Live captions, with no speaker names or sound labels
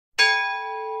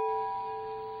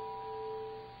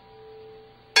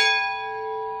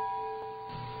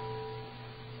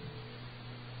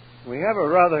We have a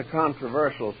rather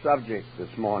controversial subject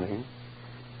this morning,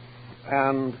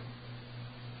 and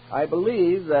I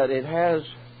believe that it has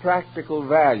practical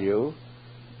value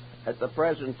at the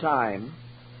present time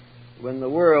when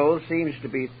the world seems to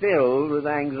be filled with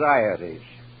anxieties.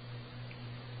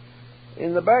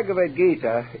 In the Bhagavad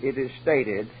Gita, it is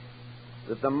stated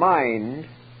that the mind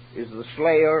is the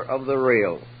slayer of the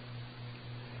real.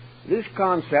 This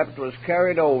concept was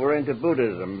carried over into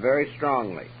Buddhism very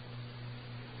strongly.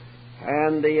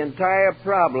 And the entire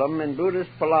problem in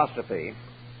Buddhist philosophy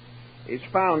is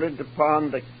founded upon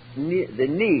the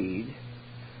need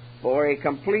for a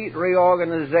complete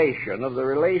reorganization of the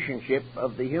relationship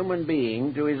of the human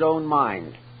being to his own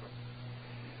mind.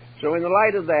 So in the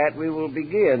light of that, we will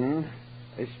begin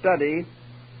a study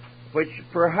which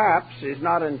perhaps is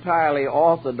not entirely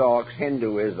orthodox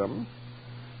Hinduism.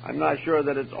 I'm not sure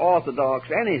that it's orthodox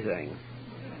anything,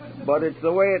 but it's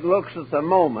the way it looks at the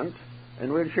moment,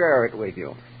 and we'll share it with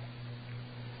you.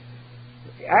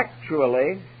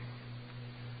 Actually,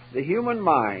 the human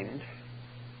mind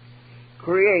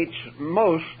creates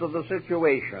most of the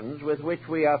situations with which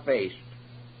we are faced.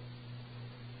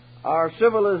 Our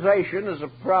civilization is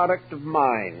a product of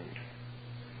mind.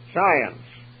 Science,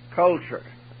 culture,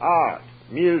 art,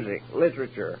 music,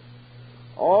 literature,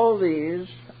 all these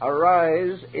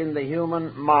arise in the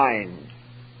human mind.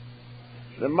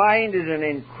 The mind is an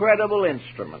incredible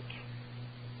instrument,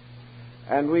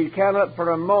 and we cannot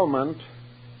for a moment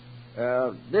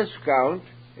discount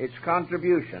its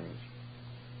contributions.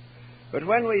 But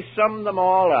when we sum them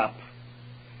all up,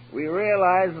 we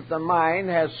realize that the mind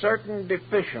has certain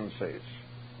deficiencies,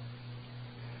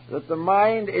 that the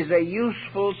mind is a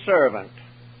useful servant.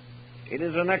 It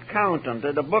is an accountant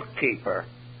and a bookkeeper,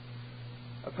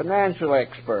 a financial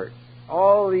expert,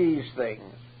 all these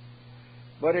things.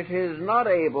 But it is not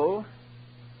able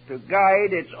to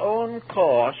guide its own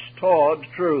course toward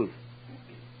truth.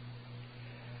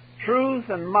 Truth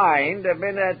and mind have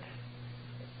been at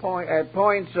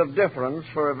points of difference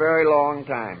for a very long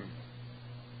time.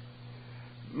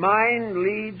 Mind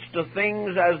leads to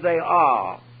things as they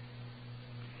are.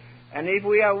 And if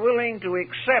we are willing to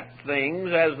accept things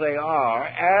as they are,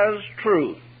 as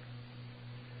truth,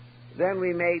 then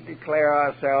we may declare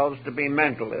ourselves to be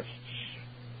mentalists.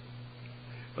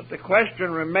 But the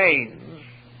question remains,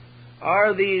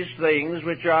 are these things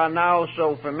which are now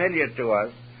so familiar to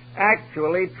us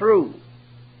actually true?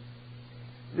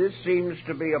 This seems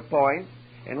to be a point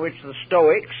in which the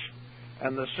Stoics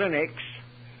and the Cynics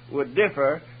would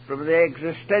differ from the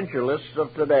existentialists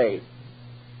of today.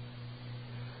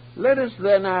 Let us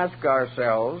then ask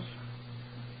ourselves,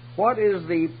 what is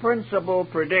the principal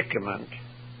predicament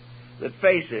that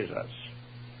faces us?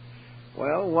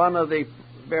 Well, one of the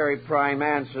very prime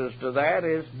answers to that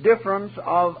is difference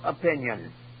of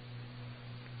opinion.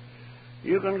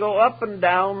 You can go up and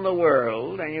down the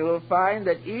world, and you will find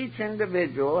that each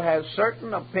individual has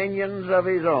certain opinions of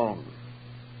his own,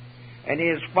 and he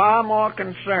is far more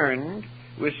concerned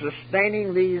with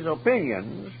sustaining these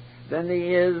opinions than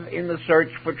he is in the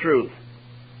search for truth.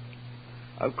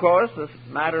 Of course, this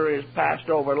matter is passed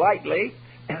over lightly,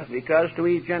 because to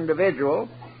each individual,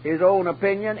 his own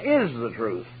opinion is the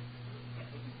truth.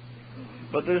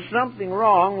 But there's something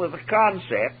wrong with the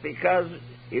concept, because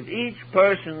if each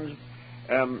person's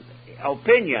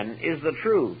opinion is the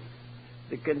truth,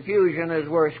 the confusion is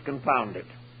worse confounded.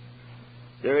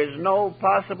 There is no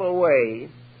possible way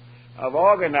of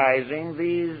organizing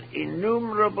these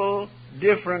innumerable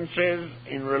differences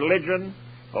in religion,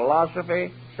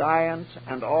 philosophy, science,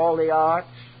 and all the arts,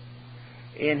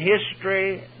 in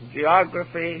history,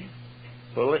 geography,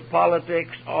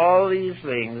 politics, all these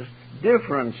things.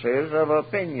 Differences of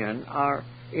opinion are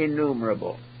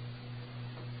innumerable.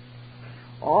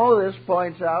 All this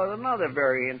points out another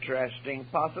very interesting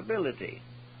possibility.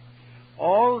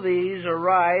 All these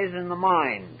arise in the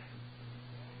mind.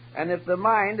 And if the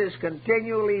mind is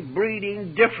continually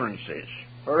breeding differences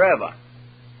forever,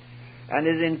 and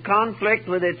is in conflict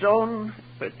with its own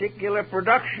particular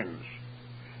productions,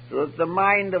 so that the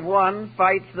mind of one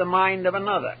fights the mind of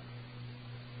another,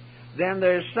 then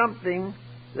there's something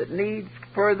that needs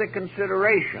further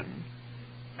consideration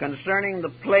concerning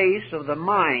the place of the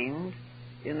mind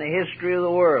in the history of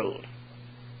the world.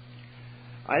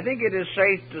 I think it is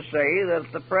safe to say that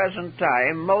at the present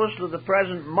time, most of the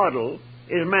present muddle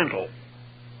is mental.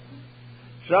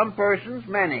 Some persons,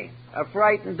 many, are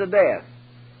frightened to death,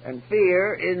 and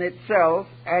fear in itself,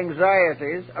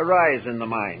 anxieties, arise in the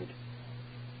mind.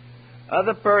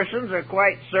 Other persons are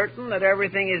quite certain that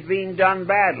everything is being done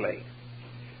badly.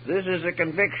 This is a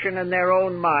conviction in their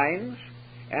own minds,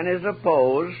 and is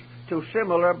opposed to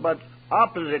similar but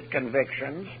opposite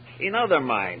convictions in other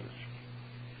minds.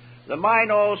 The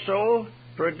mind also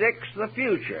predicts the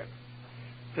future,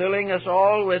 filling us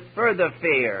all with further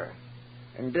fear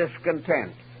and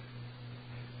discontent.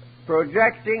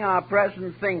 Projecting our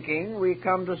present thinking, we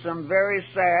come to some very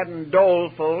sad and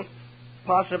doleful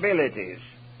possibilities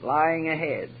lying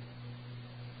ahead.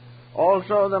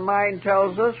 Also, the mind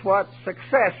tells us what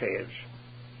success is,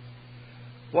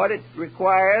 what it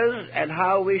requires, and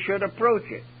how we should approach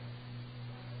it.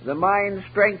 The mind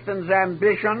strengthens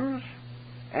ambitions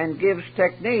and gives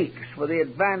techniques for the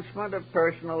advancement of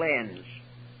personal ends.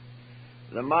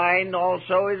 The mind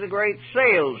also is a great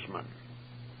salesman.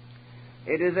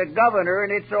 It is a governor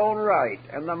in its own right,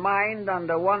 and the mind,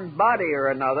 under one body or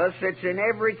another, sits in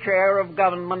every chair of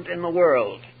government in the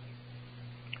world.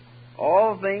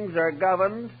 All things are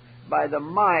governed by the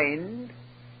mind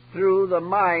through the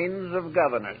minds of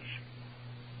governors.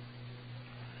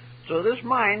 So this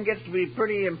mind gets to be a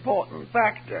pretty important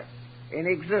factor in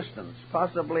existence,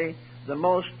 possibly the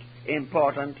most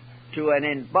important to an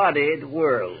embodied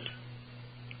world.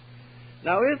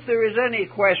 Now, if there is any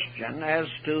question as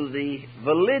to the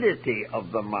validity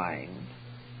of the mind,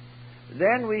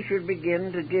 then we should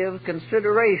begin to give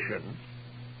consideration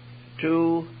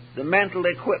to the mental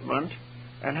equipment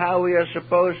and how we are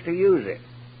supposed to use it.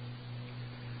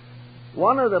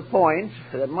 One of the points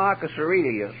that Marcus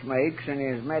Aurelius makes in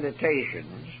his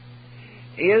Meditations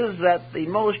is that the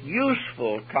most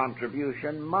useful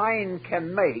contribution mind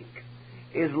can make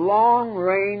is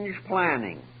long-range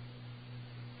planning.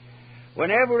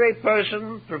 Whenever a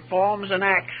person performs an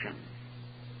action,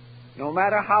 no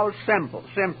matter how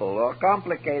simple or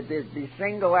complicated the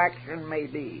single action may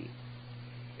be,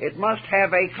 it must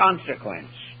have a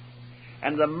consequence.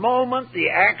 And the moment the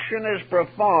action is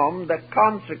performed, the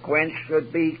consequence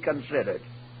should be considered.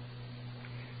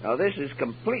 Now, this is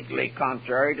completely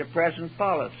contrary to present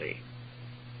policy.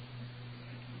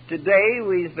 Today,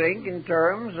 we think in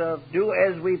terms of do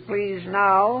as we please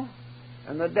now,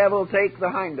 and the devil take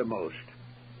the hindermost.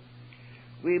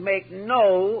 We make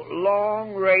no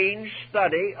long-range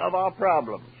study of our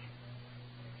problems,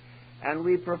 and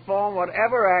we perform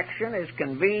whatever action is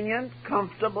convenient,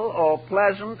 comfortable, or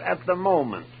pleasant at the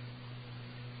moment,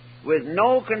 with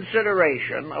no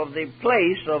consideration of the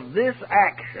place of this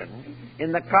action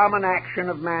in the common action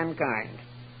of mankind.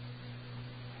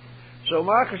 So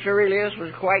Marcus Aurelius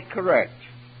was quite correct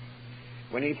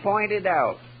when he pointed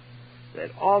out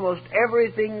that almost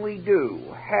everything we do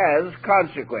has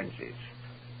consequences,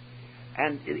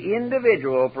 and the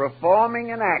individual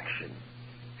performing an action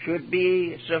should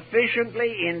be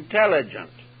sufficiently intelligent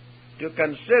to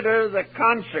consider the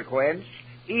consequence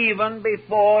even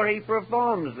before he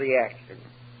performs the action.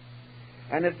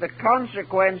 And if the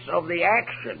consequence of the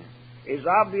action is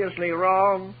obviously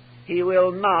wrong, he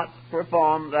will not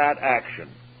perform that action.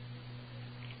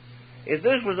 If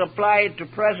this was applied to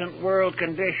present world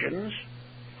conditions,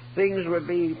 things would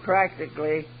be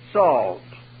practically solved,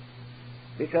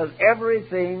 because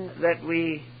everything that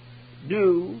we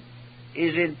do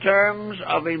is in terms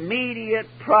of immediate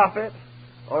profit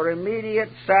or immediate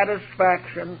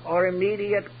satisfaction or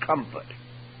immediate comfort.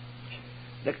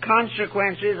 The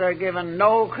consequences are given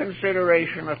no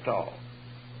consideration at all.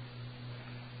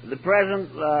 The present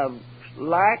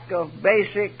lack of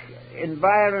basic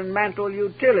environmental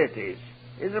utilities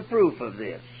is a proof of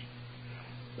this.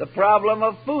 The problem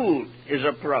of food is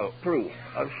a proof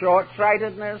of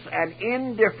short-sightedness and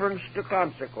indifference to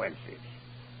consequences.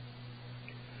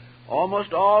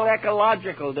 Almost all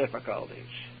ecological difficulties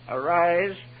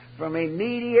arise from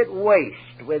immediate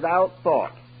waste without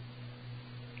thought.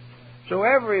 So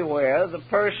everywhere the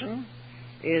person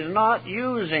is not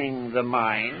using the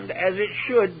mind as it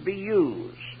should be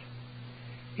used.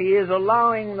 He is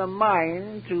allowing the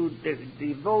mind to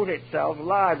devote itself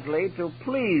largely to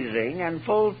pleasing and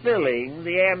fulfilling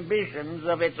the ambitions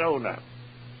of its owner.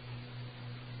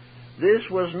 This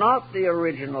was not the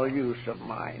original use of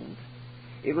mind.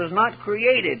 It was not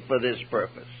created for this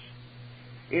purpose.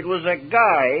 It was a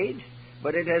guide,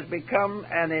 but it has become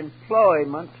an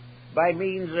employment by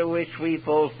means of which we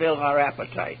fulfill our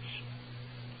appetites.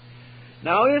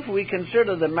 Now, if we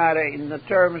consider the matter in the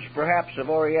terms perhaps of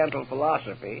Oriental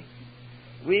philosophy,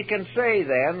 we can say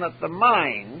then that the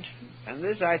mind, and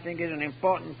this I think is an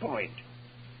important point,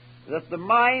 that the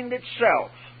mind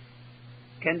itself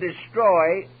can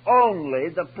destroy only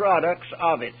the products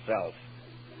of itself.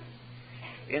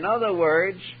 In other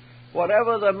words,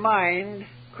 whatever the mind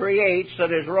creates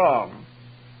that is wrong,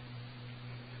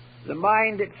 the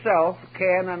mind itself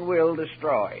can and will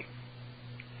destroy.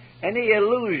 Any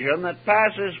illusion that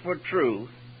passes for truth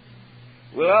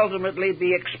will ultimately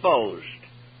be exposed.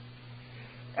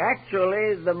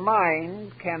 Actually, the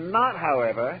mind cannot,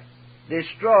 however,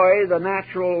 destroy the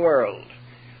natural world.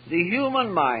 The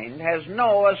human mind has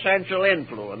no essential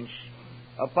influence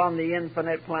upon the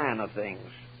infinite plan of things.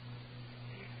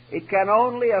 It can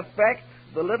only affect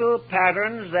the little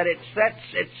patterns that it sets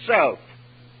itself.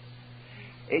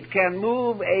 It can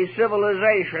move a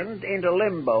civilization into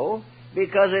limbo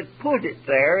because it put it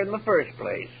there in the first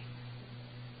place.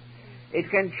 It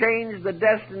can change the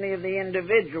destiny of the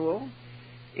individual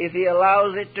if he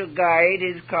allows it to guide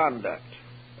his conduct.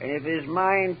 And if his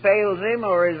mind fails him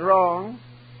or is wrong,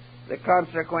 the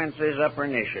consequences are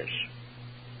pernicious.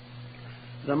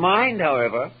 The mind,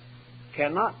 however,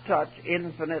 cannot touch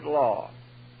infinite law.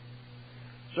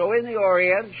 So in the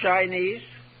Orient, Chinese,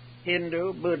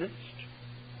 Hindu, Buddhist,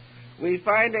 we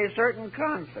find a certain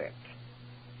concept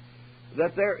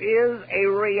that there is a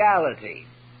reality.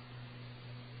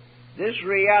 This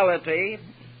reality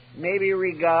may be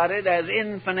regarded as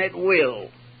infinite will.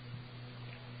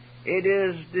 It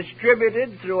is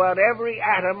distributed throughout every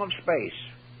atom of space.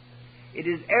 It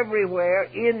is everywhere,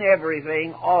 in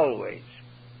everything, always.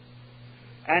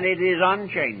 And it is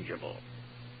unchangeable.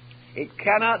 It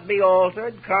cannot be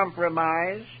altered,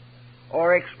 compromised,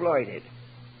 or exploited.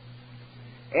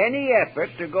 Any effort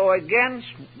to go against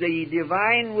the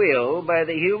divine will by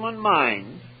the human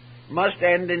mind must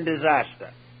end in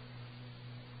disaster.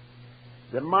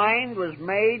 The mind was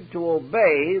made to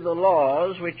obey the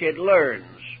laws which it learns.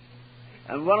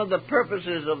 And one of the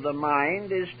purposes of the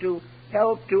mind is to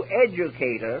help to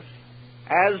educate us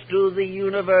as to the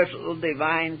universal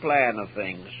divine plan of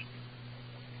things.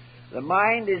 The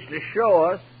mind is to show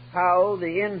us how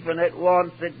the infinite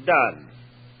wants it done.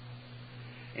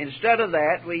 Instead of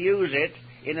that, we use it,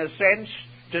 in a sense,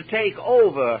 to take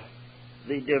over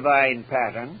the divine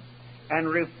pattern and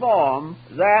reform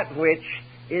that which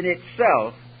in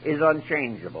itself is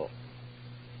unchangeable.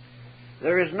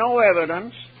 There is no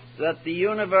evidence that the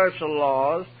universal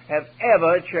laws have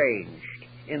ever changed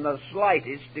in the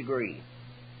slightest degree.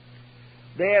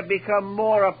 They have become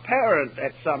more apparent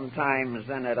at some times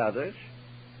than at others.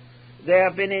 They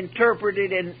have been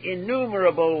interpreted in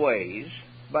innumerable ways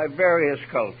by various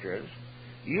cultures,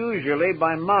 usually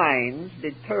by minds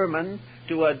determined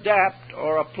to adapt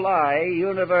or apply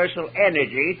universal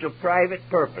energy to private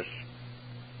purpose.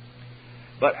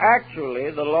 But actually,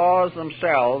 the laws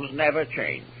themselves never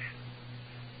change.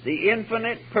 The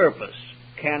infinite purpose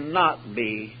cannot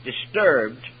be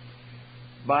disturbed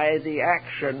by the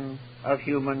action of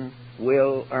human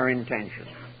will or intention.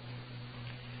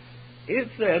 If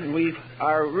then we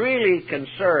are really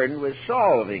concerned with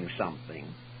solving something,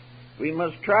 we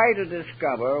must try to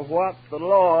discover what the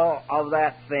law of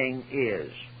that thing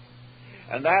is.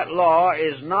 And that law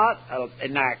is not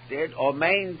enacted or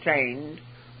maintained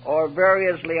or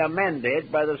variously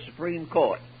amended by the Supreme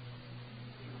Court.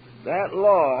 That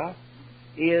law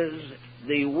is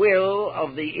the will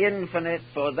of the infinite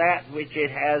for that which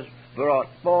it has brought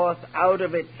forth out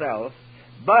of itself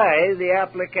by the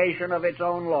application of its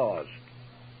own laws.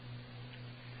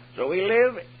 So we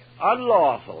live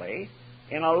unlawfully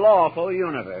in a lawful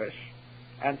universe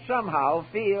and somehow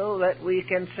feel that we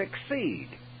can succeed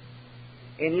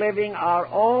in living our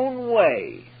own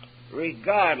way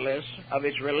regardless of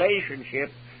its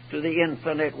relationship to the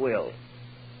infinite will.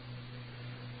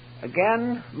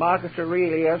 Again, Marcus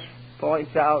Aurelius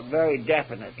points out very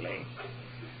definitely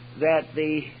that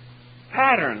the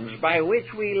patterns by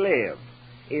which we live,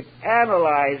 if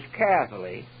analyzed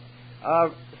carefully,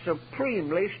 are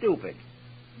supremely stupid.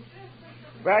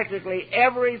 Practically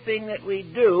everything that we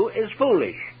do is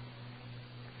foolish.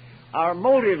 Our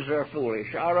motives are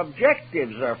foolish. Our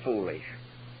objectives are foolish.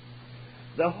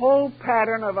 The whole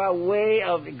pattern of our way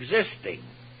of existing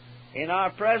in our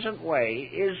present way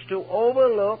is to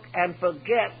overlook and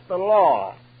forget the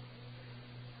law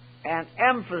and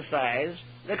emphasize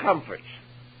the comforts.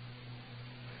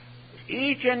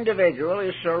 Each individual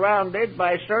is surrounded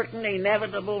by certain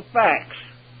inevitable facts,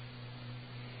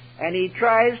 and he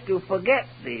tries to forget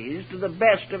these to the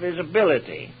best of his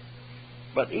ability.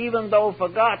 But even though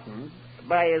forgotten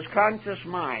by his conscious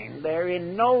mind, they're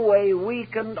in no way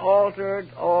weakened, altered,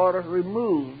 or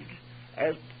removed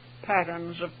as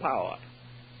patterns of power.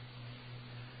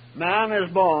 Man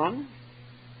is born,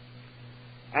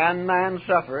 and man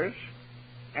suffers,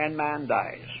 and man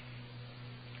dies.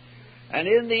 And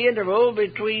in the interval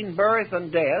between birth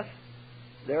and death,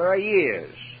 there are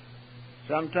years,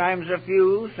 sometimes a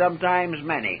few, sometimes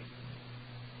many.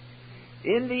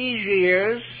 In these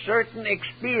years, certain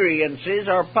experiences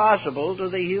are possible to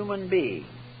the human being.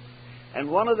 And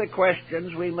one of the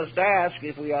questions we must ask,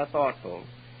 if we are thoughtful,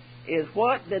 is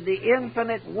what did the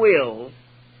infinite will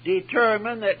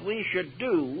determine that we should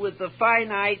do with the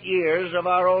finite years of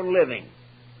our own living?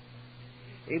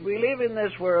 If we live in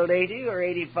this world 80 or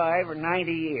 85 or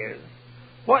 90 years,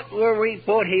 what were we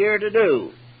put here to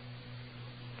do?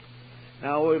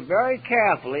 Now, we very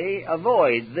carefully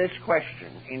avoid this question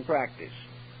in practice.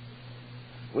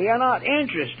 We are not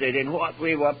interested in what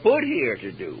we were put here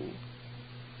to do.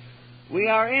 We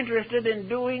are interested in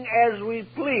doing as we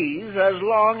please as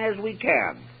long as we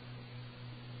can.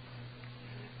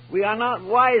 We are not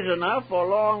wise enough or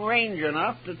long-range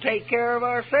enough to take care of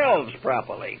ourselves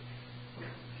properly.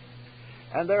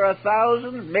 And there are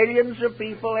thousands, millions of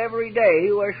people every day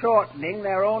who are shortening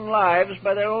their own lives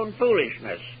by their own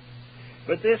foolishness.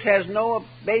 But this has no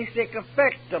basic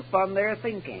effect upon their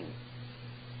thinking.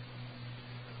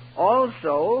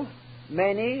 Also,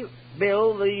 many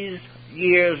build these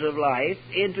years of life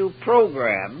into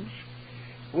programs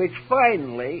which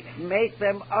finally make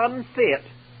them unfit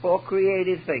for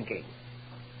creative thinking.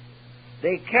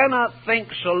 They cannot think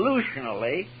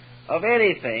solutionally of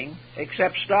anything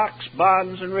except stocks,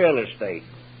 bonds, and real estate.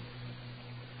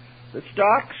 The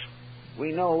stocks,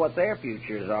 we know what their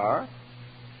futures are,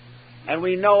 and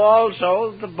we know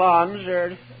also the bonds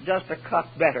are just a cut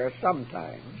better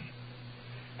sometimes.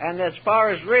 And as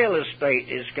far as real estate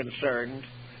is concerned,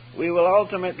 we will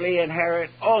ultimately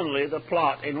inherit only the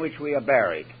plot in which we are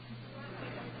buried.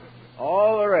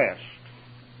 All the rest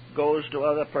goes to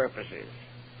other purposes.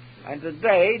 And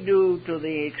today, due to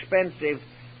the expensive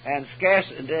and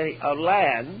scarcity of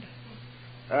land,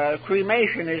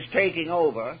 cremation is taking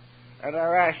over, and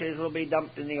our ashes will be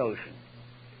dumped in the ocean.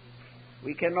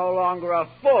 We can no longer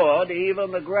afford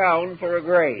even the ground for a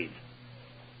grave.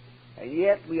 And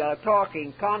yet we are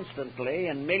talking constantly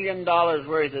 $1 million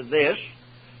worth of this,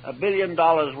 $1 billion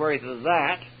worth of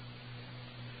that,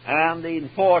 and the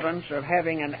importance of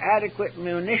having an adequate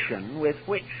munition with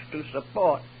which to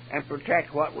support and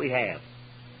protect what we have.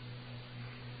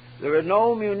 There are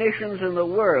no munitions in the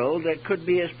world that could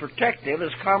be as protective as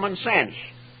common sense.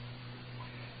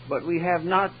 But we have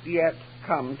not yet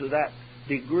come to that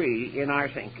degree in our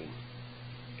thinking.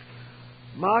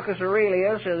 Marcus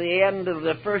Aurelius, at the end of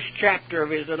the first chapter of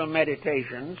his little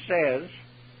meditation, says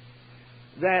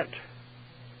that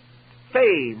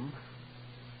fame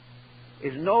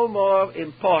is no more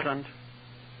important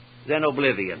than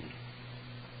oblivion.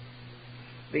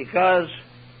 Because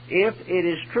if it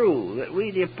is true that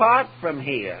we depart from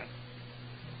here,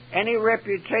 any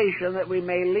reputation that we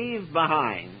may leave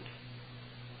behind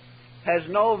has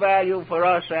no value for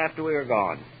us after we are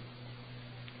gone.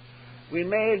 We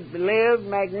may live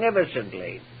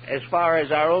magnificently as far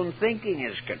as our own thinking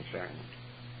is concerned,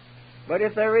 but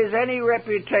if there is any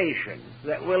reputation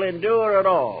that will endure at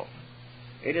all,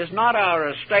 it is not our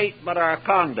estate but our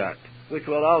conduct which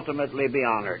will ultimately be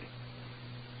honored.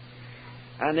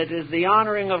 And it is the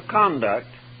honoring of conduct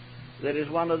that is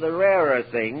one of the rarer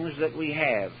things that we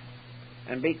have.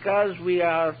 And because we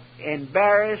are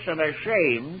embarrassed and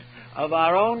ashamed of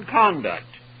our own conduct,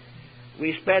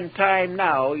 we spend time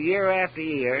now, year after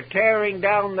year, tearing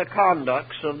down the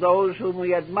conducts of those whom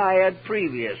we admired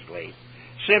previously,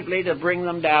 simply to bring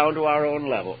them down to our own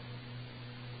level.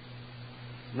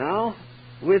 Now,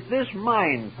 with this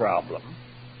mind problem,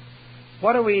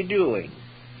 what are we doing?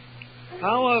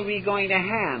 How are we going to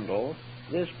handle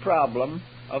this problem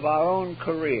of our own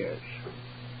careers?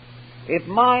 If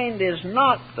mind is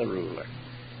not the ruler,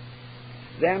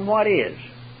 then what is?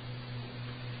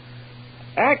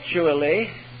 Actually,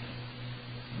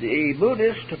 the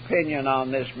Buddhist opinion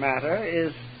on this matter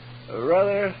is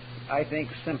rather, I think,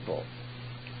 simple.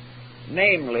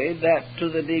 Namely, that to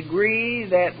the degree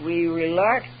that we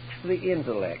relax the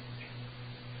intellect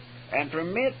and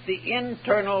permit the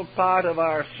internal part of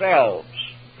ourselves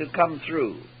to come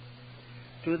through,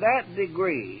 to that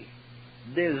degree,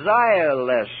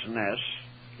 desirelessness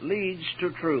leads to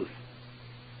truth.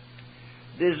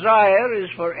 Desire is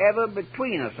forever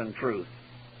between us and truth.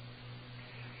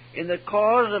 In the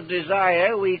cause of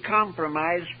desire, we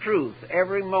compromise truth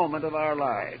every moment of our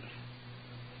lives.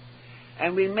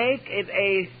 And we make it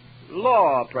a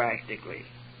law, practically,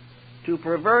 to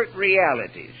pervert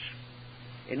realities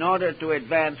in order to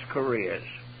advance careers.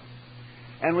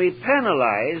 And we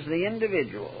penalize the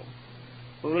individual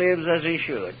who lives as he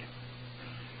should.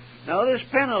 Now, this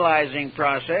penalizing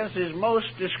process is most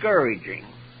discouraging.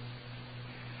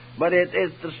 But at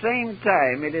the same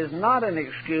time, it is not an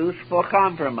excuse for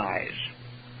compromise.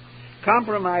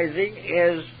 Compromising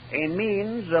is a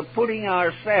means of putting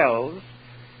ourselves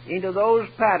into those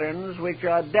patterns which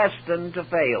are destined to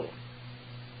fail.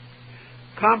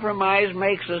 Compromise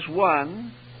makes us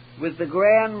one with the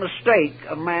grand mistake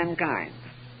of mankind.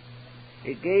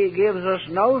 It gives us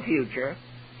no future.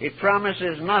 It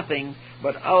promises nothing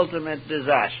but ultimate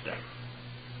disaster.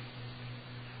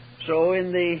 So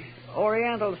in the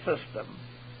Oriental system,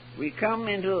 we come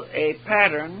into a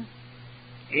pattern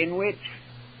in which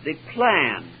the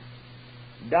plan,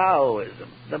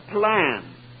 Taoism, the plan,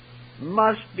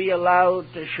 must be allowed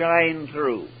to shine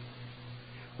through.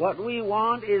 What we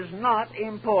want is not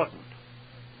important.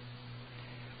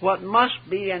 What must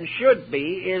be and should be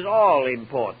is all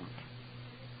important.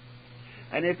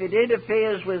 And if it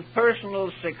interferes with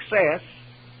personal success,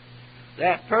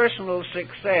 that personal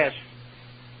success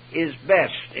is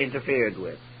best interfered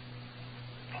with.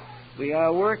 We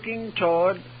are working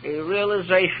toward a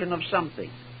realization of something.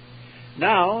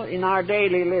 Now, in our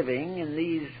daily living, in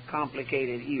these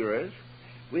complicated eras,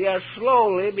 we are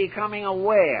slowly becoming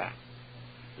aware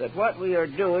that what we are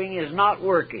doing is not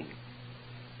working.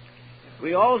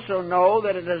 We also know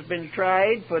that it has been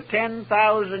tried for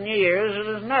 10,000 years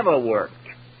and has never worked.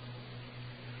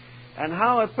 And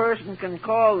how a person can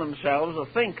call themselves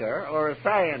a thinker or a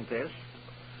scientist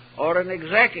or an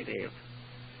executive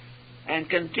and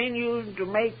continue to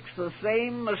make the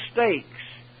same mistakes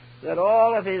that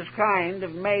all of his kind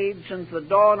have made since the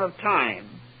dawn of time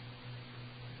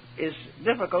is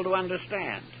difficult to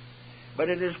understand. But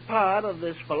it is part of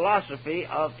this philosophy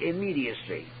of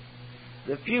immediacy.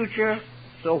 The future,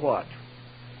 so what?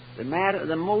 The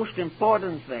most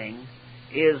important thing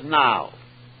is now.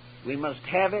 We must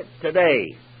have it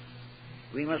today.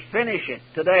 We must finish it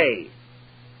today.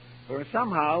 For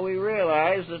somehow we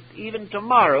realize that even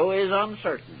tomorrow is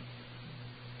uncertain.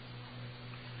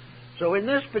 So in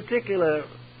this particular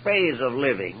phase of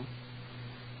living,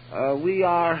 we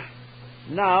are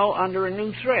now under a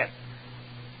new threat.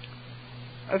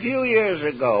 A few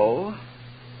years ago,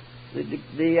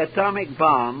 the atomic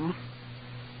bomb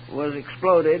was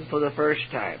exploded for the first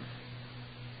time.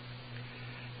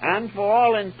 And for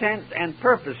all intent and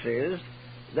purposes,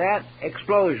 that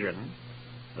explosion,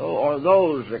 or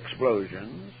those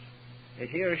explosions, at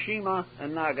Hiroshima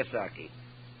and Nagasaki,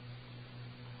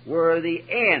 were the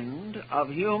end of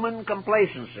human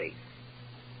complacency.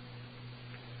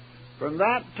 From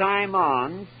that time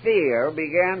on, fear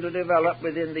began to develop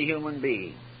within the human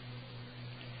being.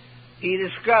 He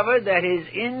discovered that his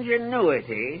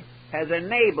ingenuity has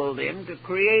enabled him to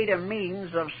create a means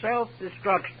of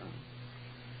self-destruction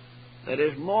that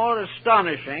is more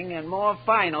astonishing and more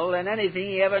final than anything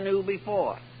he ever knew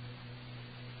before.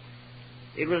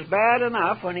 It was bad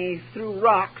enough when he threw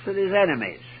rocks at his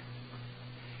enemies.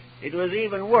 It was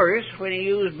even worse when he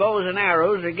used bows and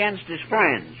arrows against his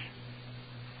friends.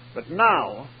 But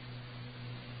now,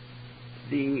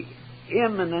 the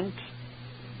imminent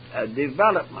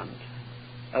development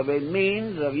of a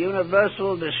means of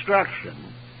universal destruction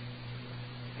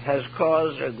has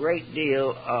caused a great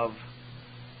deal of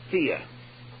fear.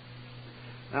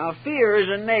 Now, fear is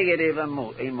a negative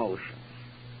emotion.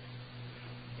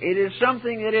 It is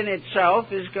something that in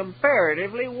itself is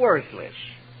comparatively worthless.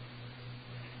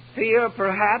 Fear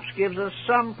perhaps gives us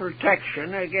some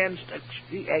protection against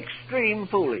extreme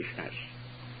foolishness.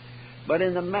 But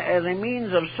as a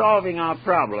means of solving our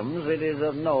problems, it is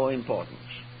of no importance.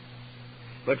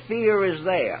 But fear is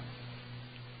there.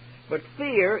 But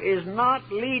fear is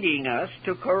not leading us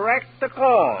to correct the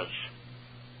cause.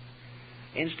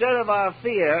 Instead of our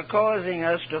fear causing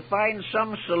us to find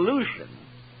some solution,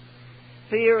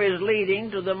 fear is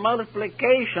leading to the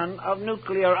multiplication of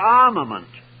nuclear armament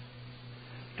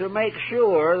to make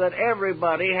sure that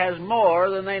everybody has more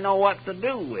than they know what to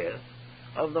do with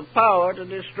of the power to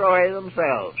destroy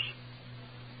themselves.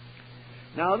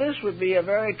 Now, this would be a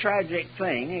very tragic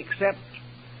thing, except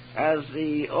as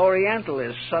the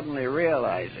Orientalist suddenly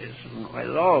realizes, and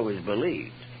has always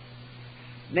believed,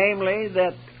 namely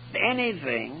that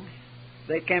anything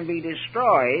that can be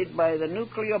destroyed by the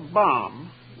nuclear bomb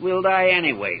will die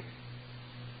anyway.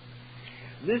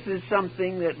 This is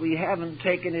something that we haven't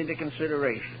taken into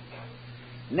consideration,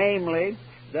 namely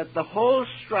that the whole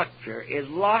structure is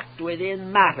locked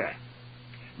within matter,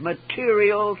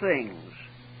 material things,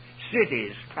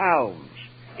 cities, towns,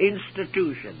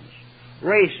 institutions,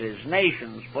 races,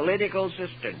 nations, political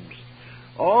systems.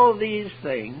 All these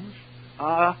things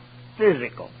are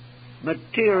physical,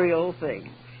 material things.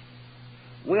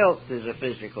 Wealth is a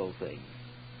physical thing.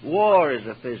 War is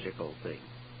a physical thing.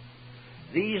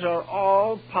 These are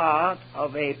all part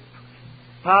of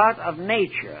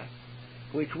nature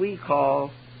which we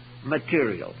call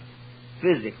material,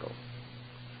 physical,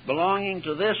 belonging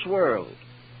to this world,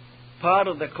 part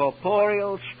of the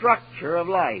corporeal structure of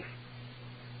life.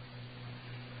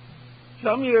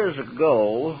 Some years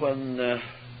ago, when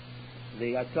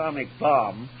the atomic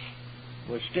bomb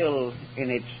was still in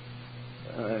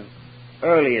its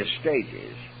earliest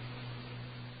stages,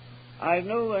 I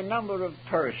knew a number of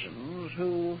persons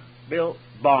who built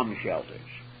bomb shelters.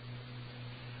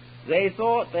 They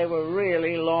thought they were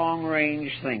really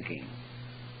long-range thinking.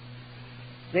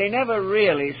 They never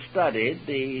really studied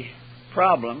the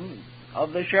problem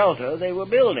of the shelter they were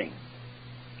building.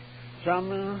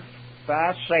 Some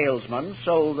fast salesman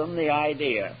sold them the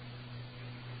idea.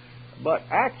 But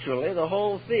actually, the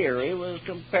whole theory was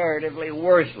comparatively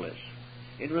worthless.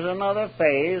 It was another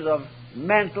phase of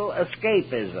mental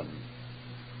escapism.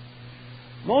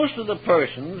 Most of the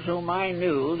persons whom I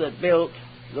knew that built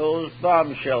those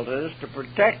bomb shelters to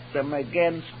protect them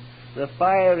against the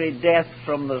fiery death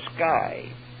from the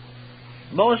sky,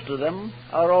 most of them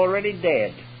are already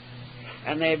dead,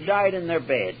 and they've died in their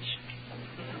beds.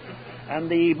 And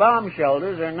the bomb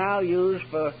shelters are now used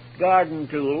for garden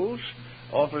tools,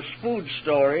 or for food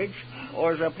storage,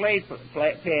 or as a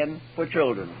playpen for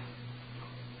children.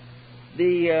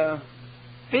 The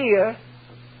fear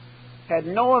had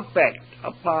no effect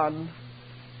upon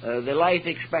the life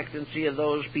expectancy of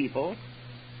those people.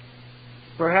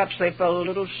 Perhaps they felt a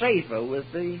little safer with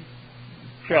the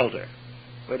shelter,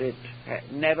 but it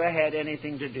never had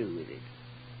anything to do with it.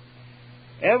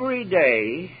 Every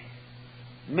day,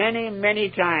 many, many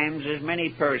times as many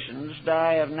persons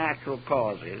die of natural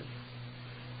causes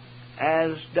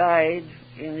as died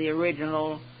in the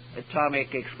original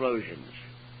atomic explosions.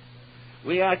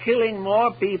 We are killing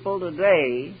more people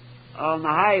today on the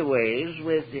highways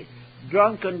with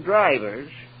drunken drivers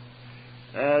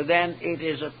than it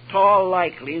is at all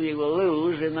likely we will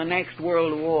lose in the next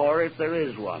world war, if there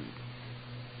is one.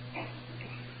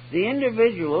 The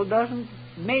individual doesn't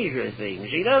measure things.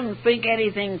 He doesn't think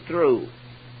anything through.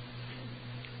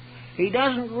 He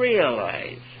doesn't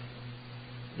realize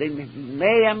the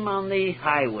mayhem on the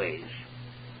highways.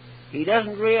 He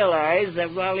doesn't realize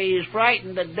that while he is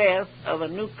frightened to death of a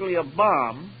nuclear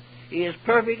bomb, he is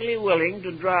perfectly willing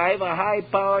to drive a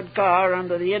high-powered car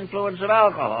under the influence of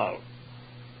alcohol.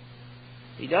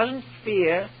 He doesn't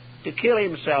fear to kill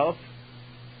himself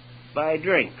by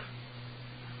drink,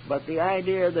 but the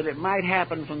idea that it might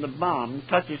happen from the bomb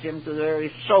touches him to the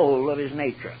very soul of his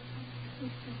nature.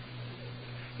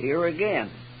 Here again,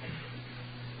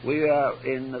 we are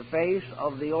in the face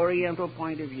of the Oriental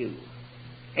point of view.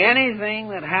 Anything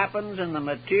that happens in the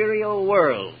material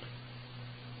world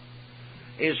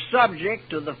is subject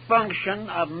to the function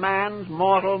of man's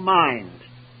mortal mind.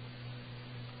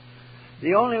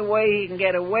 The only way he can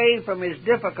get away from his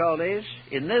difficulties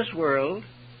in this world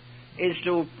is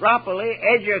to properly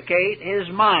educate his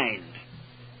mind.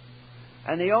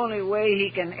 And the only way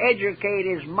he can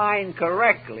educate his mind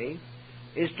correctly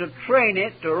is to train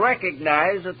it to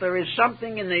recognize that there is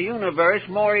something in the universe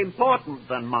more important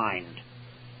than mind.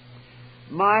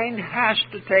 Mind has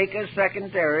to take a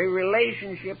secondary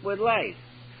relationship with life.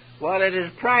 While it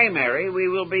is primary, we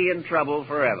will be in trouble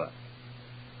forever.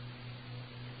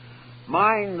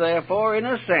 Mind, therefore, in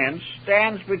a sense,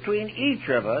 stands between each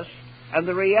of us and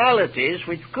the realities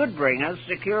which could bring us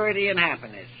security and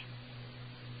happiness.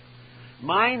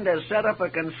 Mind has set up a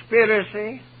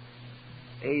conspiracy.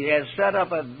 It has set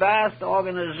up a vast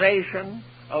organization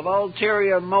of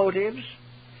ulterior motives.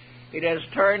 It has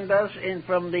turned us in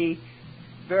from the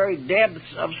very depths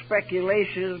of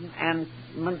speculation and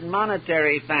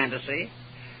monetary fantasy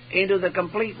into the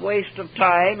complete waste of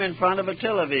time in front of a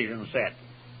television set.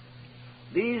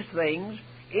 These things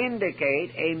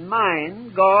indicate a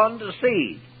mind gone to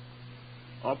seed,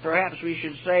 or perhaps we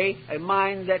should say a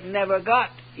mind that never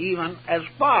got even as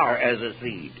far as a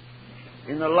seed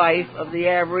in the life of the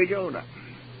average owner.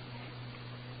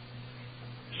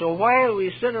 So while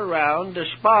we sit around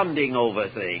desponding over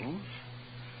things,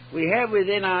 we have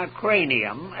within our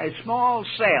cranium a small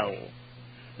cell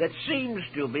that seems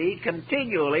to be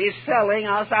continually selling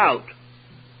us out,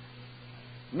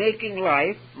 making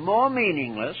life more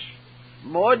meaningless,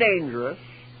 more dangerous,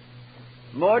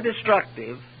 more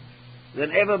destructive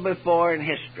than ever before in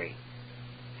history.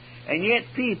 And yet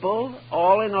people,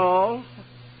 all in all,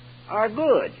 are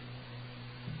good.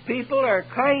 People are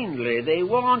kindly. They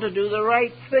want to do the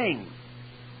right thing.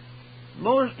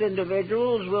 Most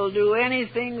individuals will do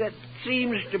anything that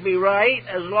seems to be right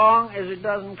as long as it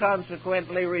doesn't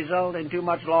consequently result in too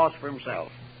much loss for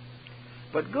himself.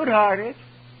 But good-hearted,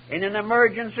 in an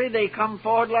emergency, they come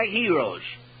forward like heroes.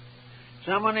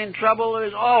 Someone in trouble,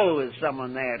 there's always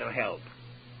someone there to help.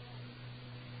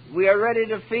 We are ready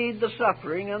to feed the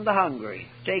suffering and the hungry,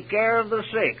 take care of the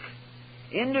sick.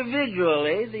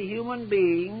 Individually, the human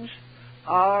beings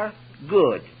are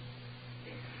good,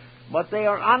 but they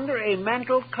are under a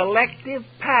mental collective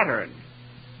pattern.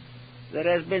 that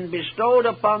has been bestowed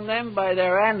upon them by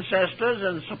their ancestors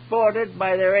and supported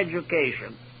by their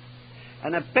education,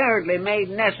 and apparently made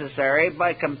necessary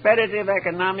by competitive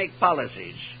economic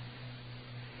policies.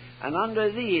 And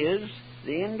under these,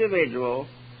 the individual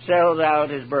sells out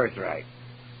his birthright.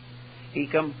 He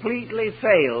completely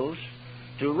fails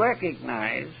to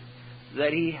recognize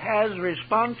that he has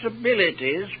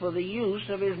responsibilities for the use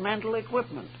of his mental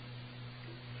equipment.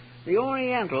 The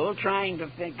Oriental, trying to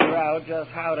figure out just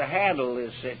how to handle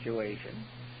this situation,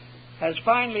 has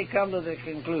finally come to the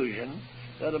conclusion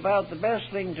that about the best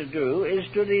thing to do is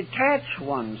to detach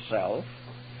oneself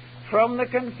from the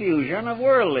confusion of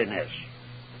worldliness.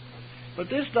 But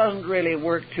this doesn't really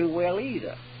work too well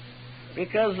either,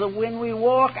 because when we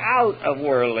walk out of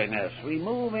worldliness, we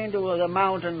move into the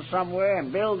mountains somewhere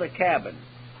and build a cabin,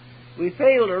 we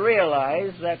fail to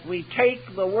realize that we take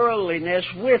the worldliness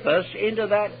with us into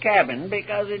that cabin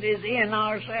because it is in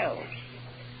ourselves.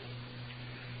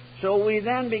 So we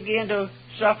then begin to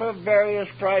suffer various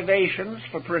privations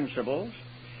for principles.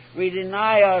 We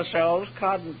deny ourselves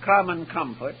common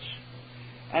comforts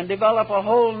and develop a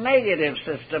whole negative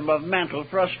system of mental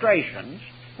frustrations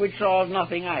which solve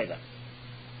nothing either.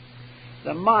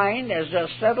 The mind has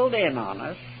just settled in on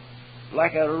us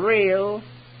like a real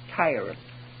tyrant.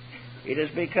 It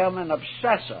has become an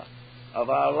obsessor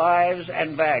of our lives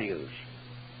and values.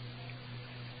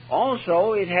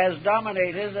 Also, it has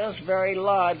dominated us very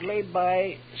largely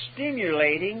by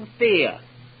stimulating fear.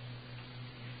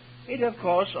 It, of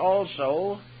course,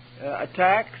 also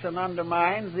attacks and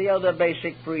undermines the other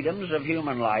basic freedoms of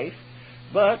human life,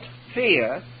 but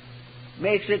fear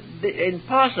makes it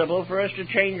impossible for us to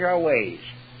change our ways.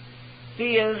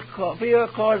 Fear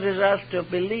causes us to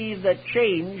believe that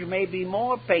change may be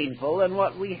more painful than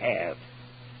what we have.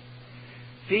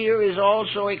 Fear is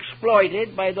also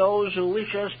exploited by those who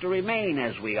wish us to remain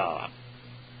as we are.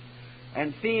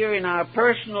 And fear in our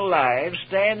personal lives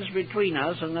stands between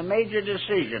us and the major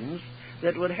decisions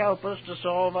that would help us to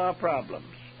solve our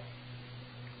problems.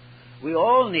 We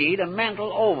all need a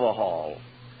mental overhaul,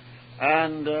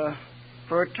 and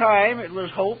for a time it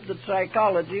was hoped that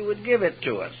psychology would give it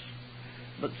to us.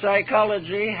 But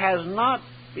psychology has not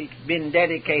been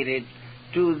dedicated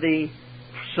to the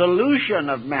solution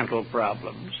of mental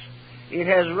problems. It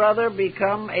has rather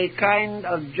become a kind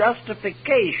of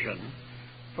justification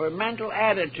for mental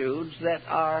attitudes that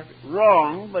are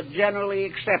wrong but generally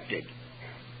accepted.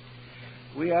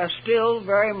 We are still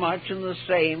very much in the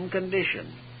same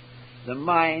condition. The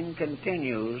mind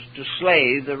continues to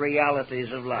slay the realities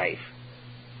of life.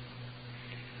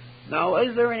 Now,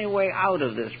 is there any way out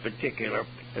of this particular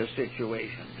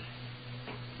situation?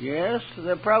 Yes,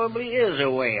 there probably is a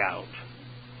way out.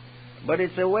 But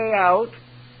it's a way out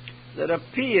that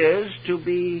appears to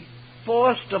be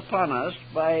forced upon us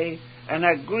by an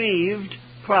aggrieved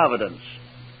providence.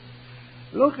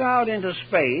 Look out into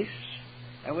space,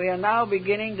 and we are now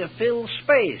beginning to fill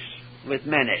space with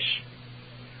menace.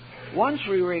 Once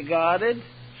we regarded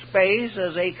space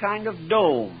as a kind of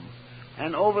dome,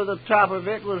 and over the top of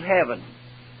it was heaven,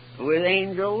 with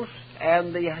angels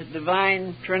and the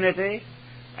divine Trinity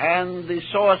and the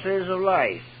sources of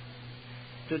life.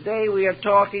 Today we are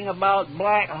talking about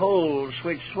black holes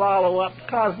which swallow up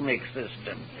the cosmic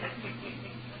system.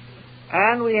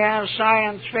 And we have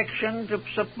science fiction to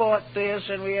support this,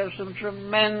 and we have some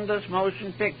tremendous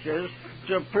motion pictures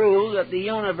to prove that the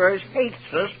universe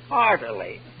hates us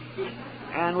heartily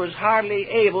and was hardly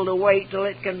able to wait till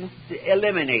it can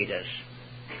eliminate us.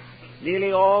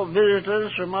 Nearly all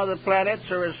visitors from other planets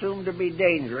are assumed to be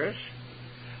dangerous,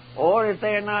 or if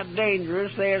they are not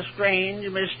dangerous, they are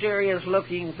strange,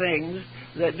 mysterious-looking things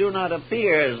that do not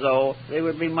appear as though they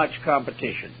would be much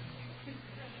competition.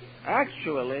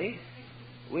 Actually,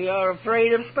 we are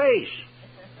afraid of space.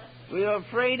 We are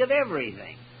afraid of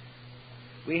everything.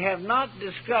 We have not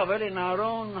discovered in our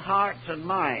own hearts and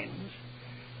minds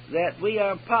that we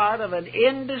are part of an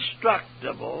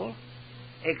indestructible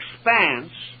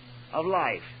expanse of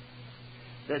life,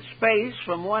 that space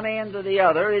from one end to the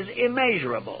other is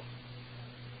immeasurable.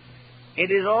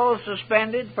 It is all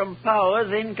suspended from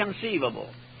powers inconceivable.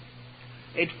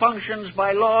 It functions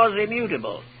by laws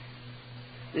immutable.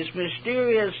 This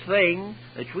mysterious thing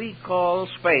that we call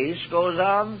space goes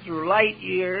on through light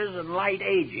years and light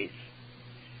ages.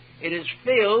 It is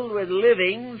filled with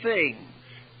living things.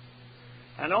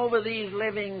 And over these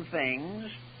living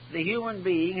things, the human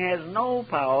being has no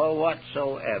power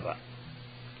whatsoever.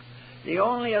 The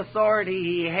only authority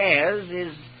he has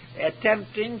is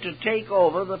attempting to take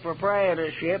over the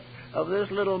proprietorship of this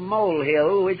little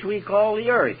molehill which we call the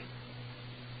earth.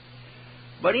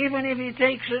 But even if he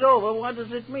takes it over, what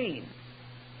does it mean?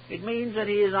 It means that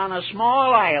he is on a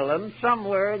small island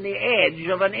somewhere in the edge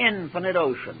of an infinite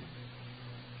ocean.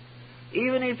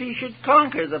 Even if he should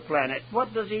conquer the planet,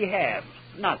 what does he have?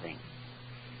 Nothing.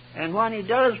 And when he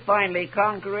does finally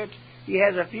conquer it, he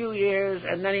has a few years,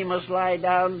 and then he must lie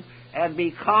down and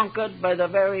be conquered by the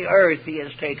very earth he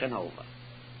has taken over.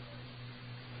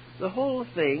 The whole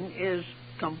thing is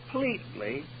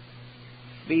completely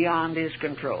beyond his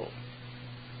control.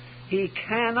 He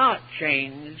cannot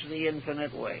change the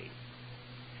infinite way.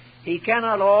 He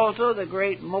cannot alter the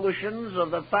great motions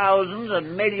of the thousands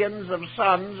and millions of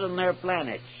suns and their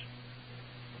planets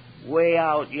way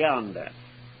out yonder.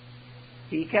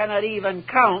 He cannot even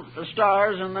count the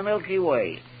stars in the Milky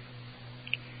Way.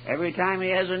 Every time he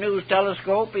has a new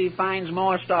telescope, he finds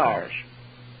more stars.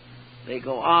 They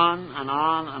go on and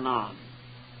on and on.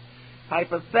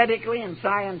 Hypothetically and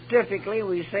scientifically,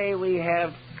 we say we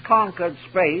have conquered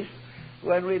space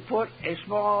when we put a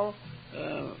small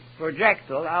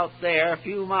projectile out there a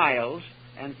few miles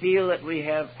and feel that we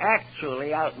have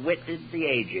actually outwitted the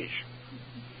ages.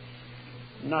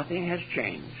 Nothing has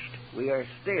changed. We are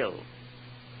still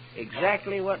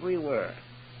exactly what we were.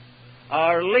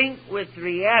 Our link with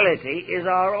reality is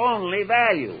our only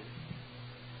value.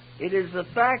 It is the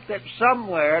fact that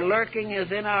somewhere lurking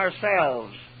within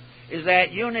ourselves is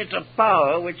that unit of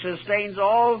power which sustains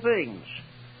all things.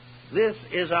 This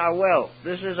is our wealth.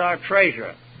 This is our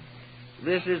treasure.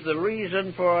 This is the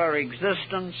reason for our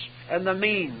existence and the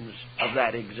means of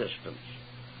that existence.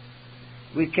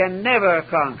 We can never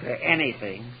conquer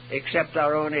anything except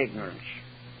our own ignorance.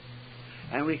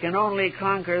 And we can only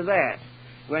conquer that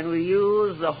when we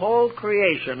use the whole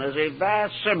creation as a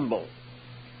vast symbol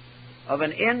of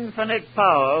an infinite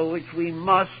power which we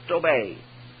must obey.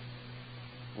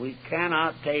 We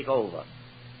cannot take over.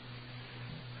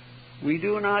 We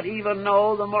do not even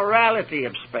know the morality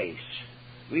of space.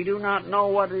 We do not know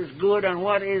what is good and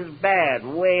what is bad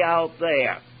way out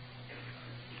there.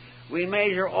 We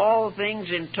measure all things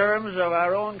in terms of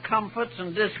our own comforts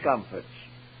and discomforts.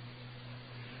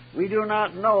 We do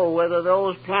not know whether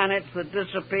those planets that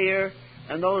disappear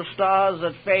and those stars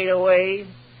that fade away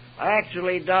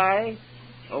actually die,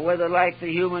 or whether, like the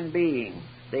human being,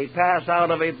 they pass out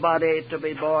of a body to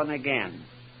be born again.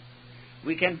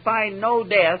 We can find no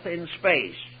death in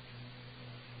space.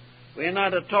 We are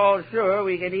not at all sure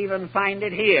we can even find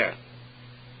it here.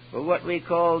 For what we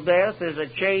call death is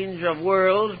a change of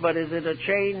worlds, but is it a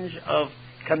change of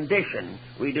condition?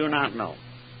 We do not know.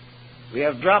 We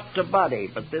have dropped a body,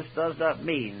 but this does not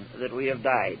mean that we have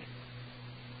died.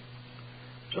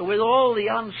 So with all the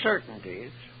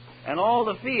uncertainties and all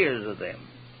the fears of them,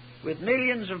 with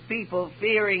millions of people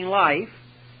fearing life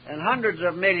and hundreds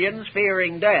of millions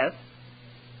fearing death,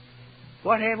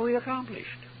 what have we accomplished?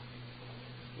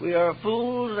 We are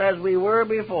fools as we were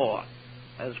before,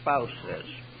 as Faust says.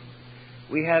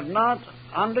 We have not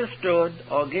understood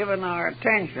or given our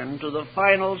attention to the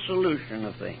final solution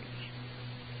of things.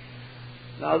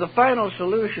 Now, the final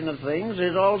solution of things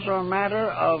is also a matter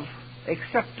of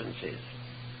acceptances.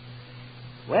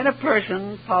 When a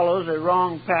person follows a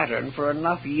wrong pattern for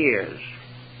enough years,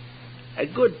 a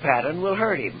good pattern will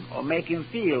hurt him or make him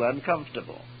feel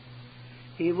uncomfortable.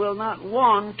 He will not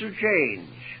want to change,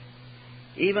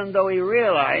 even though he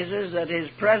realizes that his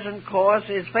present course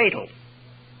is fatal.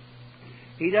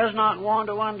 He does not want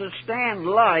to understand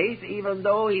life, even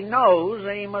though he knows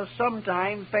that he must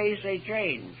sometime face a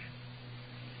change.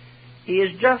 He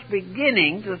is just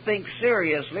beginning to think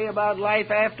seriously about life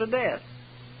after death.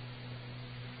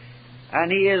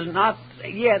 And he is not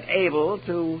yet able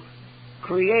to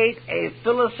create a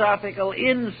philosophical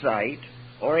insight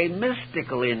or a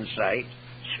mystical insight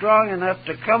strong enough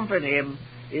to comfort him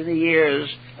in the years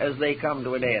as they come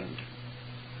to an end.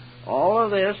 All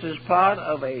of this is part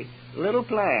of a little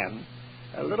plan,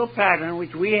 a little pattern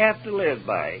which we have to live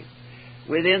by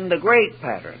within the great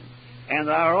pattern. And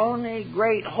our only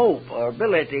great hope or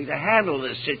ability to handle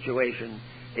this situation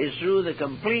is through the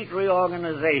complete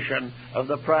reorganization of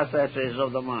the processes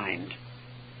of the mind.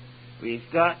 We've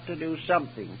got to do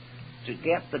something to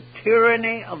get the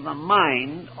tyranny of the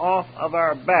mind off of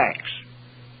our backs,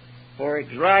 for it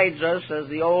rides us as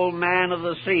the old man of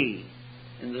the sea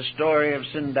in the story of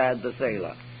Sindbad the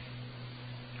Sailor.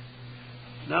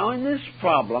 Now, in this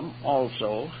problem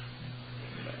also,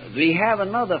 we have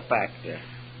another factor.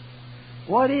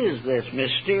 What is this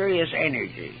mysterious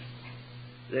energy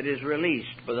that is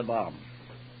released by the bomb?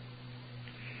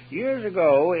 Years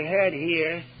ago, we had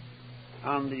here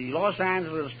on the Los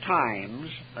Angeles Times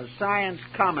a science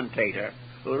commentator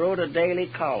who wrote a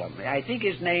daily column. I think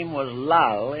his name was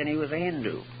Lal, and he was a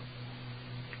Hindu.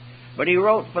 But he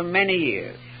wrote for many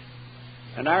years.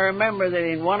 And I remember that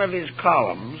in one of his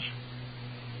columns,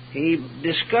 he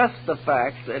discussed the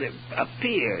fact that it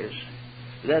appears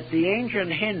that the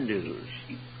ancient Hindus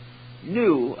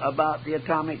knew about the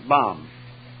atomic bomb.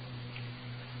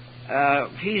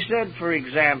 He said, for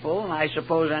example, and I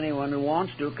suppose anyone who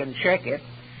wants to can check it,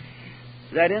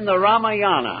 that in the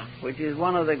Ramayana, which is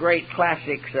one of the great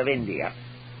classics of India,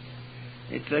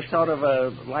 it's a sort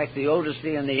of like the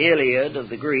Odyssey and the Iliad of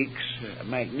the Greeks, a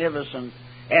magnificent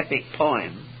epic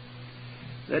poem,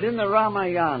 that in the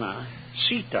Ramayana,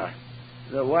 Sita,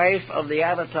 the wife of the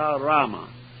avatar Rama,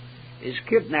 is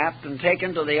kidnapped and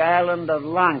taken to the island of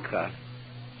Lanka,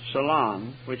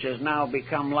 Ceylon, which has now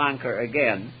become Lanka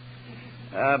again,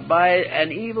 by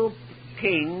an evil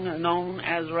king known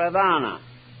as Ravana.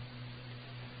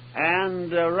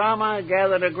 And Rama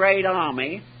gathered a great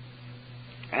army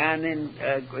and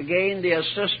gained the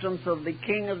assistance of the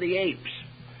king of the apes.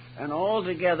 And all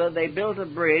together they built a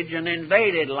bridge and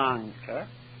invaded Lanka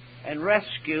and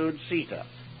rescued Sita.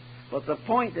 But the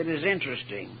point that is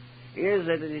interesting is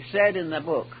that it is said in the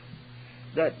book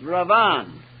that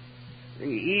Ravan, the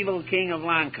evil king of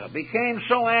Lanka, became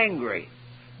so angry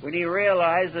when he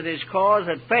realized that his cause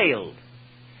had failed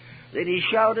that he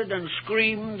shouted and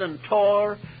screamed and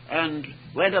tore and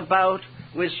went about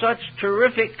with such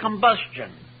terrific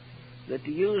combustion that,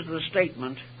 to use the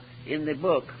statement in the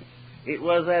book, it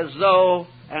was as though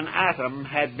an atom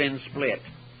had been split.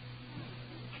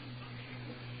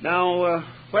 Now,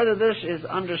 whether this is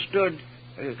understood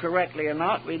correctly or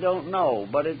not, we don't know,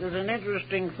 but it is an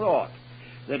interesting thought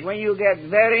that when you get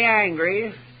very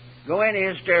angry, go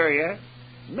into hysteria,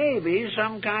 maybe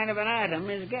some kind of an atom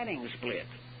is getting split.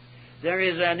 There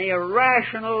is an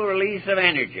irrational release of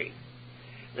energy.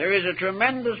 There is a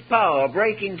tremendous power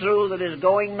breaking through that is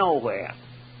going nowhere.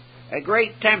 A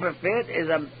great temper fit is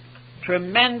a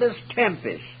tremendous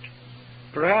tempest.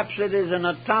 Perhaps it is an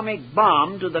atomic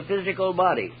bomb to the physical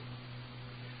body.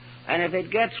 And if it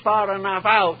gets far enough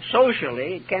out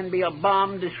socially, it can be a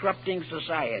bomb disrupting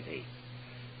society.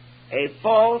 A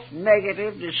false,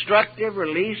 negative, destructive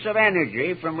release of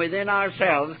energy from within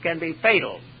ourselves can be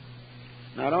fatal,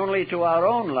 not only to our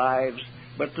own lives,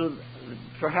 but to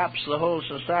perhaps the whole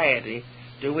society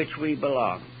to which we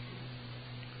belong.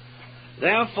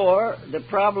 Therefore, the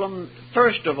problem,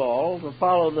 first of all, to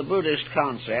follow the Buddhist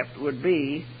concept, would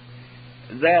be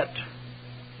that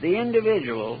the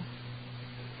individual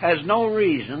has no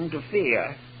reason to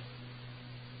fear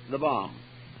the bomb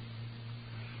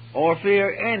or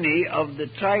fear any of the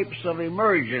types of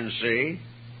emergency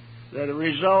that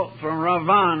result from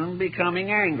Ravan becoming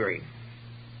angry.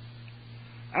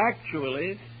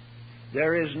 Actually,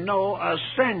 there is no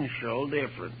essential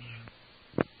difference.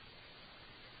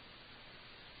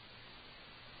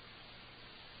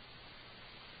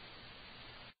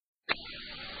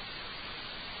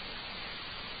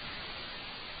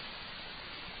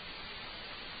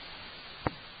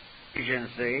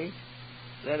 Emergency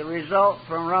that result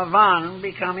from Ravan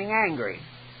becoming angry.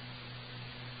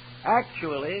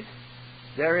 Actually,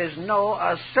 there is no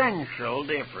essential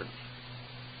difference.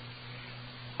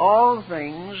 All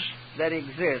things that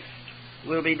exist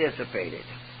will be dissipated.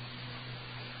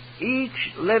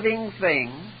 Each living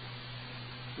thing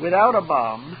without a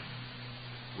bomb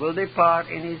will depart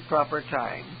in its proper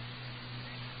time.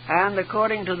 And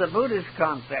according to the Buddhist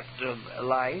concept of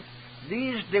life,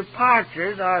 these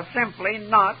departures are simply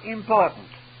not important.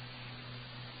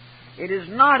 It is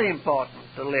not important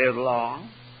to live long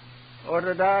or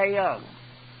to die young.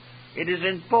 It is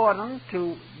important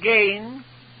to gain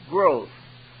growth,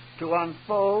 to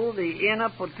unfold the inner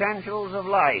potentials of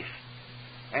life,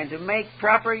 and to make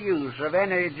proper use of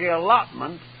energy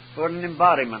allotment for an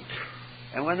embodiment.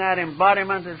 And when that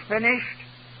embodiment is finished,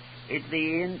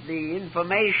 the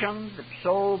information, the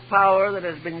soul power that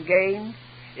has been gained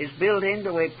is built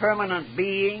into a permanent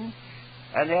being,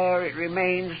 and there it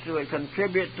remains to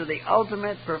contribute to the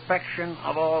ultimate perfection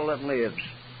of all that lives.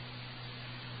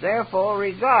 Therefore,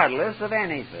 regardless of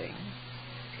anything,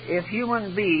 if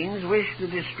human beings wish to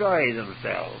destroy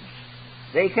themselves,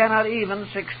 they cannot even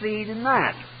succeed in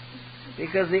that,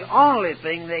 because the only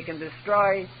thing they can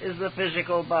destroy is the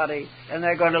physical body, and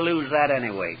they're going to lose that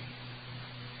anyway.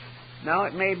 Now,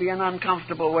 it may be an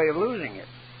uncomfortable way of losing it.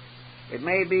 It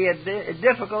may be a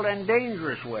difficult and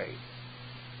dangerous way,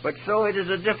 but so it is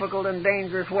a difficult and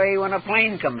dangerous way when a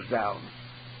plane comes down.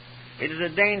 It is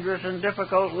a dangerous and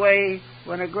difficult way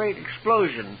when a great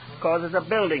explosion causes a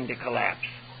building to collapse.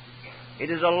 It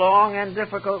is a long and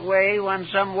difficult way when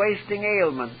some wasting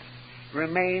ailment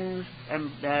remains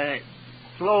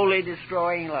slowly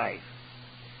destroying life.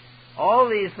 All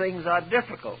these things are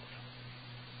difficult,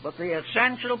 but the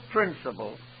essential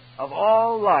principle of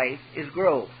all life is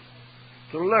growth.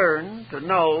 To learn, to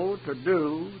know, to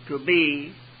do, to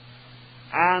be,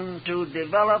 and to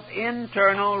develop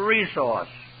internal resource.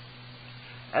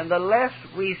 And the less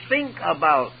we think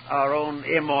about our own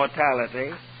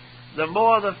immortality, the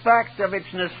more the fact of its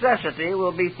necessity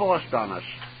will be forced on us.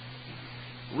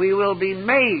 We will be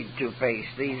made to face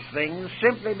these things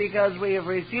simply because we have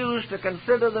refused to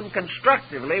consider them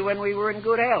constructively when we were in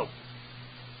good health.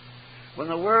 When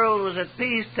the world was at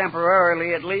peace,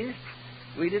 temporarily at least,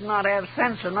 we did not have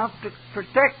sense enough to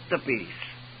protect the peace.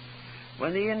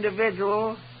 When the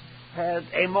individual had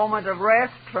a moment of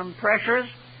rest from pressures,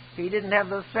 he didn't have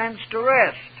the sense to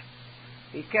rest.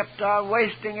 He kept on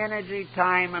wasting energy,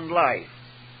 time, and life,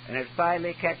 and it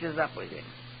finally catches up with him.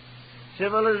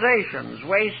 Civilizations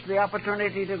waste the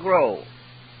opportunity to grow.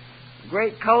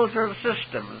 Great cultural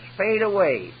systems fade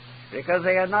away because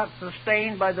they are not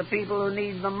sustained by the people who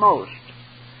need them most.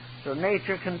 So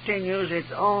nature continues its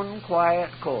own quiet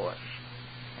course.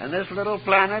 And this little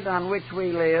planet on which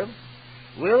we live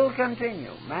will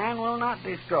continue. Man will not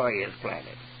destroy his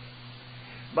planet.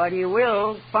 But he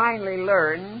will finally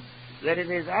learn that it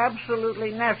is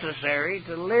absolutely necessary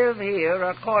to live here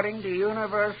according to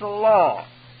universal law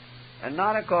and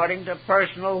not according to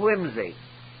personal whimsy.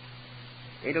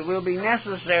 It will be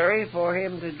necessary for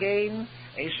him to gain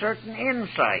a certain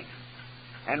insight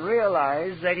and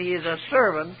realize that he is a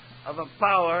servant of a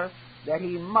power that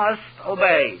he must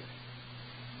obey.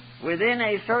 Within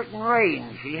a certain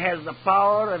range, he has the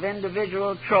power of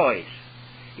individual choice.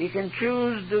 He can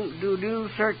choose to do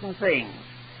certain things.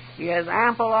 He has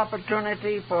ample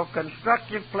opportunity for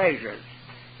constructive pleasures.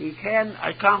 He can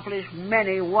accomplish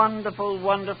many wonderful,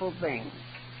 wonderful things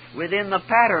within the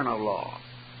pattern of law.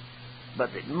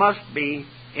 But it must be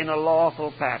in a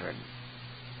lawful pattern.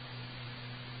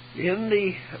 In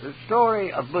the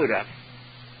story of Buddha,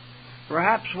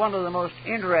 perhaps one of the most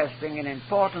interesting and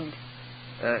important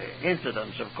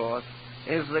incidents, of course,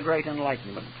 is the Great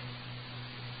Enlightenment.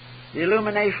 The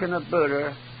illumination of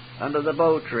Buddha under the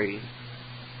Bo tree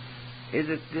is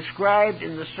described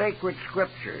in the sacred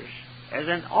scriptures as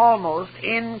an almost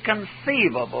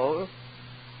inconceivable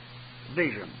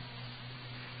vision.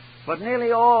 But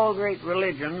nearly all great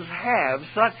religions have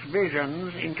such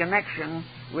visions in connection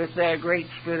with their great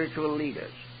spiritual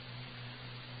leaders.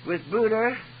 With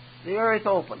Buddha, the earth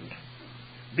opened.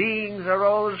 Beings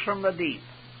arose from the deep.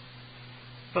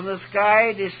 From the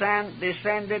sky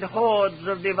descended hordes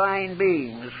of divine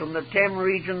beings from the 10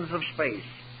 regions of space.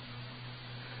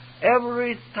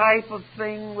 Every type of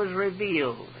thing was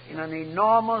revealed in an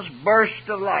enormous burst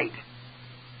of light.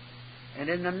 And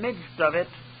in the midst of it,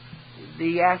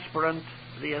 the aspirant,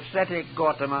 the ascetic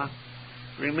Gautama,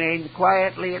 remained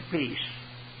quietly at peace,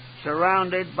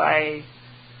 surrounded by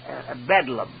a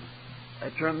bedlam,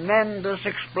 a tremendous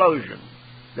explosion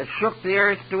that shook the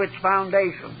earth to its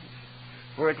foundations.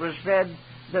 For it was said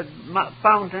that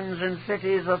fountains in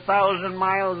cities 1,000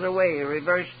 miles away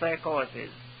reversed their courses.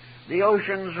 The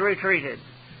oceans retreated.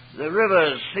 The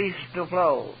rivers ceased to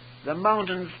flow. The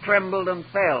mountains trembled and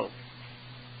fell.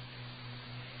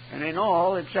 And in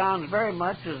all, it sounds very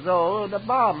much as though the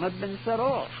bomb had been set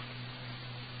off.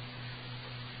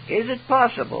 Is it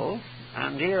possible,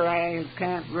 and here I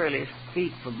can't really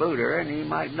speak for Buddha, and he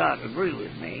might not agree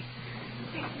with me,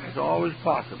 it's always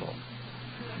possible,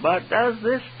 but does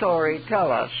this story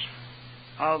tell us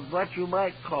of what you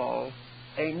might call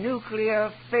a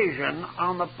nuclear fission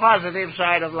on the positive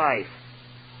side of life?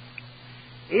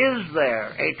 Is there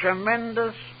a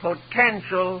tremendous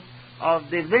potential of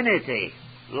divinity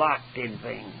locked in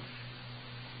things?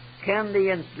 Can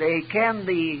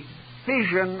the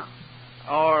fission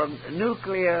or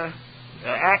nuclear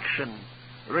action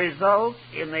result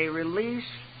in a release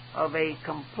of a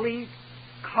complete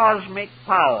cosmic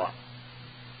power,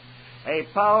 a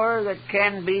power that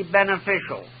can be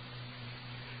beneficial?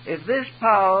 If this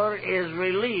power is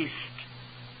released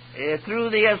through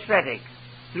the ascetic,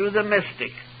 through the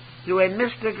mystic, through a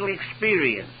mystical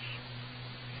experience,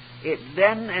 it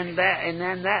then and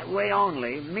that way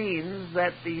only means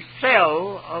that the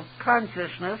cell of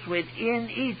consciousness within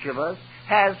each of us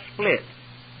has split.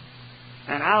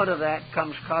 And out of that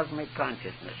comes cosmic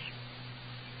consciousness.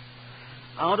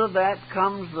 Out of that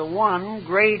comes the one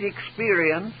great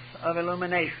experience of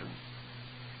illumination.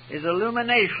 Is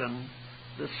illumination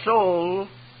the soul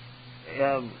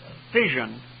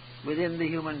fission within the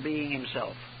human being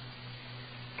himself?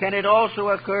 Can it also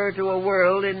occur to a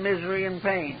world in misery and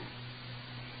pain?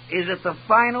 Is it the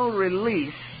final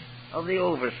release of the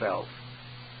overself?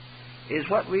 Is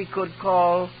what we could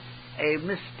call a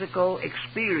mystical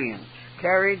experience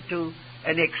carried to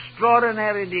an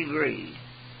extraordinary degree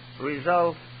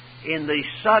result in the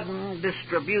sudden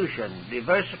distribution,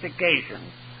 diversification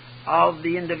of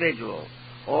the individual,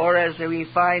 or as we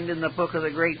find in the Book of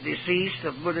the Great Decease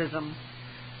of Buddhism,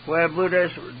 where Buddha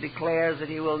declares that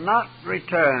he will not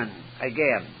return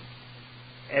again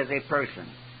as a person,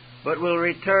 but will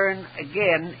return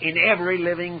again in every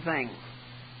living thing.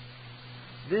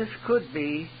 This could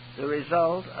be the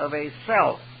result of a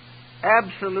self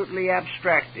absolutely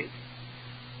abstracted,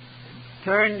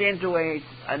 turned into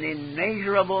an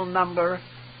immeasurable number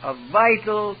of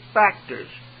vital factors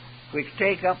which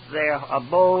take up their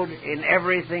abode in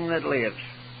everything that lives.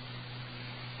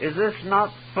 Is this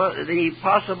not the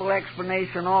possible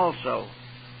explanation also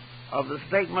of the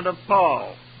statement of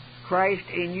Paul, Christ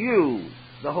in you,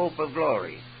 the hope of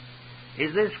glory?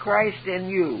 Is this Christ in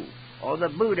you, or the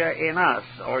Buddha in us,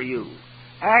 or you,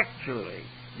 actually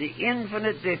the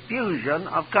infinite diffusion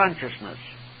of consciousness?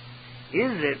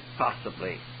 Is it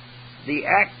possibly the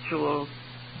actual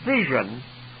vision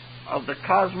of the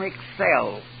cosmic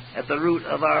cell at the root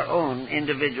of our own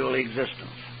individual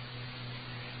existence?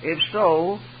 If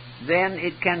so, then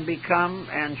it can become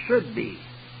and should be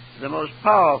the most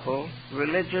powerful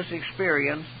religious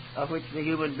experience of which the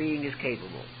human being is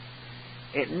capable.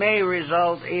 It may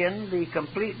result in the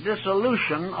complete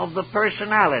dissolution of the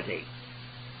personality.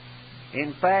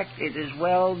 In fact, it is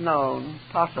well known,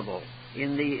 possible,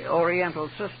 in the Oriental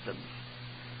systems,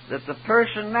 that the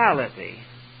personality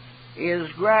is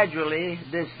gradually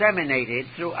disseminated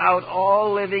throughout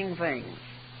all living things.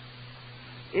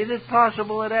 Is it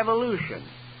possible that evolution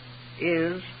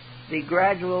is the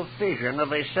gradual fission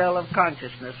of a cell of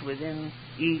consciousness within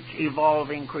each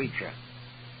evolving creature?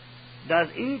 Does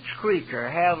each creature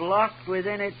have locked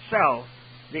within itself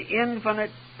the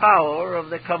infinite power of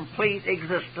the complete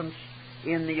existence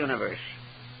in the universe?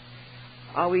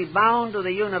 Are we bound to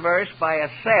the universe by a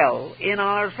cell in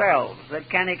ourselves that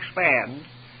can expand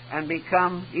and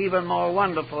become even more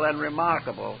wonderful and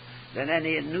remarkable than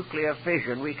any nuclear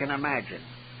fission we can imagine,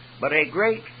 but a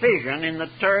great fission in the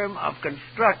term of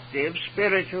constructive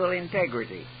spiritual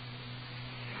integrity,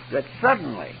 that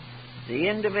suddenly the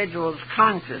individual's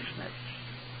consciousness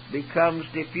becomes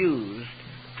diffused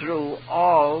through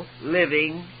all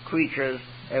living creatures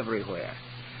everywhere?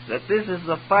 That this is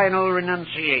the final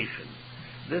renunciation.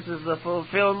 This is the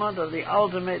fulfillment of the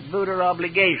ultimate Buddha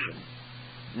obligation,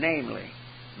 namely,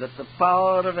 that the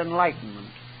power of enlightenment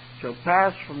shall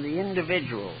pass from the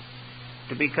individual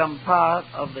to become part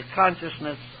of the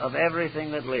consciousness of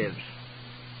everything that lives.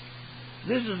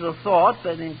 This is a thought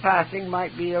that in passing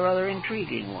might be a rather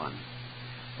intriguing one.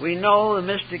 We know the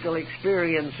mystical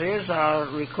experiences are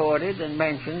recorded and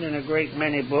mentioned in a great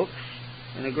many books,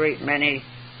 in a great many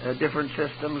different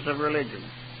systems of religion.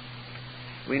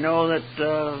 We know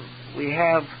that we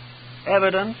have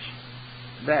evidence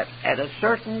that at a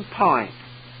certain point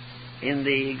in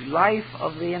the life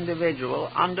of the individual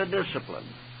under discipline,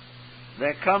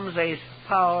 there comes a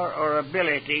power or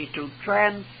ability to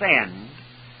transcend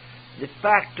the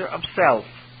factor of self.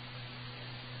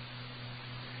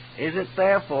 Is it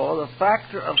therefore the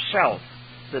factor of self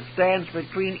that stands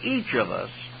between each of us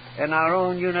and our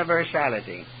own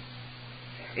universality?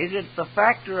 Is it the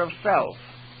factor of self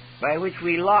by which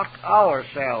we lock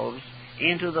ourselves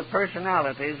into the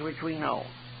personalities which we know?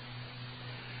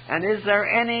 And is there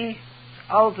any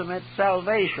ultimate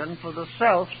salvation for the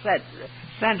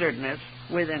self-centeredness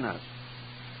within us?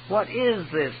 What is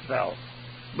this self?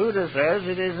 Buddha says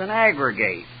it is an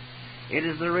aggregate. It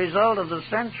is the result of the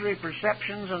sensory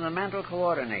perceptions and the mental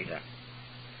coordinator.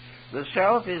 The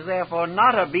self is therefore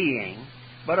not a being,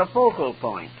 but a focal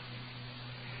point.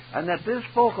 And that this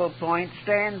focal point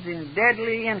stands in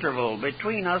deadly interval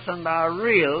between us and our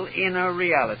real inner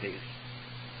realities.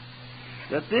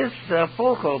 That this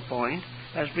focal point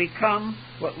has become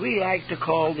what we like to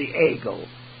call the ego.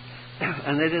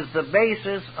 And it is the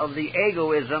basis of the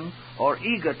egoism or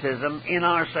egotism in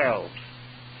ourselves.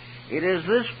 It is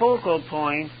this focal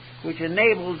point which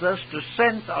enables us to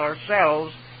sense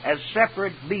ourselves as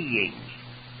separate beings,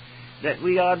 that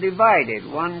we are divided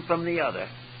one from the other,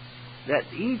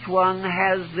 that each one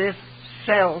has this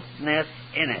selfness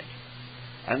in it.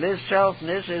 And this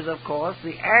selfness is, of course,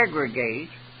 the aggregate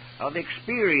of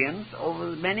experience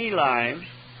over many lives,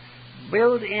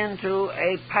 built into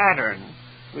a pattern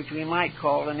which we might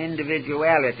call an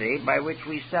individuality, by which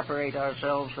we separate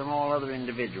ourselves from all other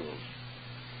individuals.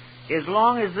 As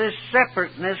long as this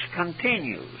separateness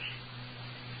continues,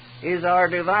 is our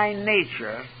divine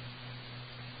nature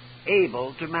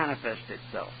able to manifest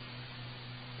itself.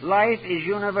 Life is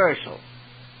universal.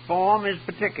 Form is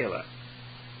particular.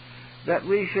 That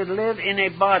we should live in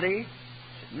a body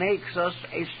makes us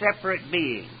a separate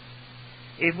being.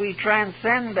 If we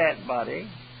transcend that body,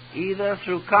 either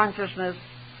through consciousness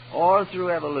or through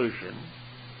evolution,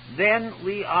 then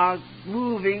we are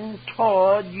moving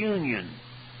toward union.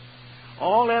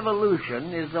 All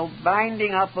evolution is the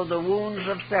binding up of the wounds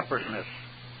of separateness.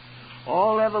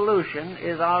 All evolution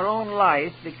is our own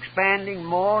life expanding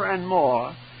more and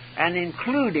more and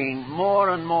including more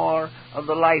and more of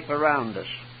the life around us.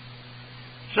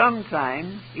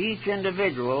 Sometime each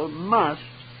individual must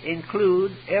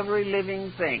include every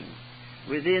living thing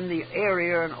within the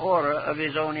area and order of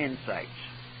his own insights.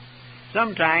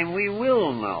 Sometime we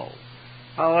will know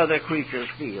how other creatures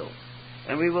feel,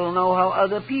 and we will know how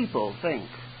other people think.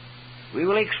 We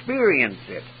will experience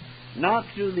it, not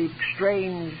through the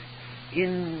strange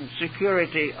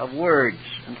insecurity of words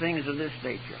and things of this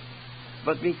nature,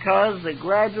 but because the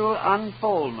gradual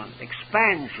unfoldment,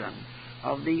 expansion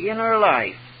of the inner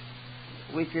life,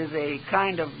 which is a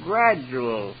kind of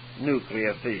gradual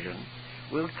nuclear fission,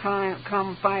 will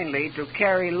come finally to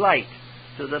carry light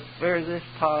to the furthest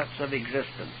parts of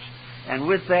existence, and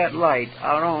with that light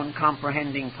our own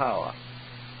comprehending power,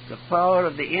 the power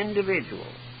of the individual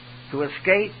to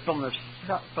escape from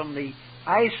the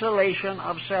isolation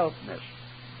of selfness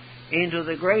into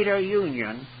the greater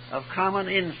union of common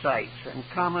insights and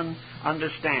common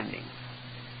understanding.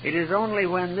 It is only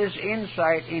when this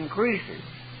insight increases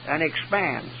and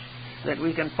expands that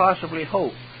we can possibly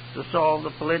hope to solve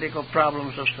the political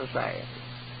problems of society.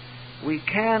 We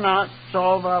cannot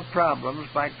solve our problems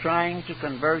by trying to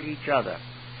convert each other.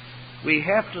 We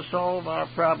have to solve our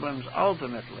problems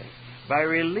ultimately by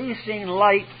releasing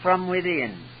light from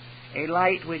within, a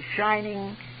light which,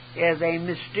 shining as a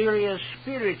mysterious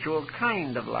spiritual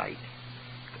kind of light,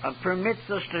 permits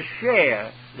us to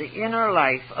share the inner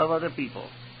life of other people.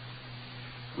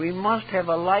 We must have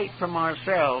a light from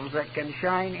ourselves that can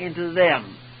shine into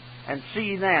them and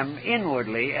see them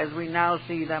inwardly as we now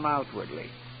see them outwardly.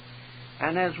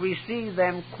 And as we see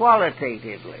them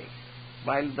qualitatively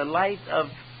by the light of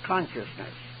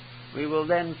consciousness, we will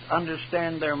then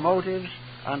understand their motives,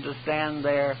 understand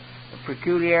their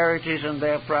peculiarities and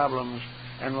their problems,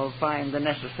 and will find the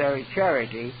necessary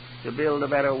charity to build a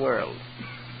better world.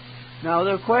 Now,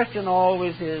 the question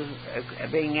always is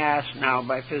being asked now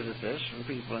by physicists and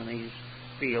people in these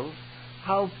fields,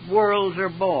 how worlds are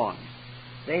born.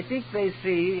 They think they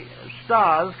see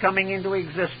stars coming into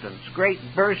existence, great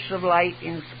bursts of light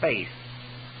in space.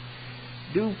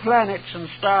 Do planets and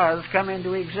stars come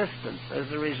into existence as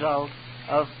a result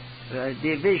of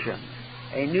division,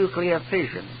 a nuclear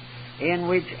fission, in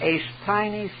which a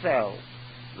tiny cell,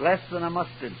 less than a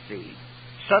mustard seed,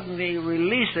 suddenly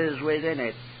releases within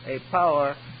it a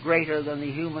power greater than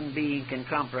the human being can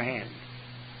comprehend?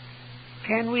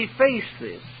 Can we face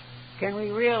this? Can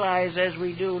we realize, as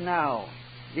we do now,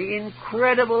 the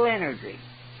incredible energy,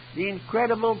 the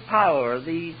incredible power,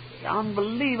 the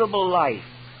unbelievable life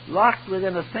locked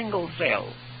within a single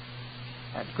cell?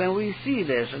 Can we see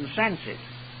this and sense it,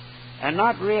 and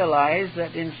not realize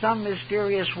that in some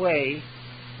mysterious way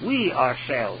we are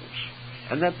cells,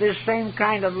 and that this same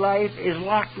kind of life is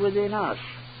locked within us,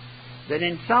 that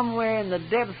in somewhere in the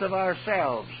depths of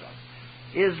ourselves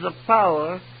is the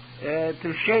power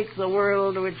to shake the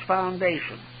world to its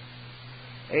foundation,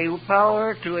 a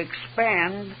power to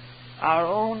expand our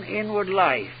own inward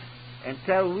life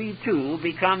until we too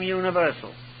become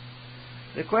universal.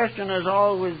 The question has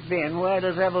always been, where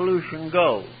does evolution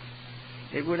go?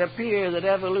 It would appear that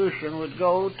evolution would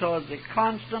go towards the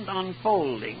constant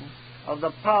unfolding of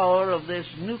the power of this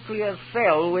nuclear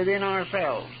cell within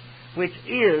ourselves, which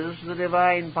is the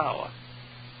divine power.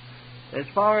 As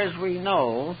far as we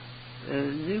know,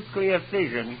 nuclear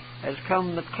fission has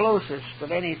come the closest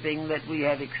of anything that we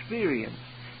have experienced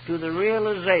to the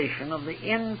realization of the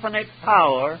infinite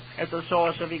power at the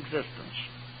source of existence.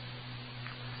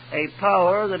 A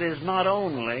power that is not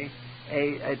only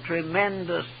a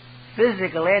tremendous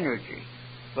physical energy,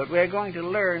 but we're going to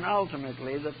learn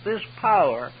ultimately that this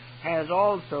power has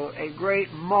also a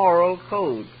great moral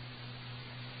code.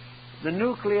 The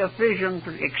nuclear fission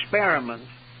experiment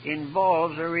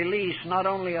involves a release not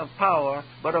only of power,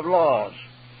 but of laws.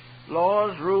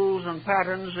 Laws, rules, and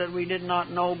patterns that we did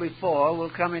not know before will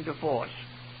come into force.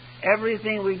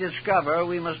 Everything we discover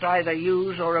we must either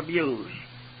use or abuse.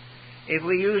 If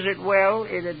we use it well,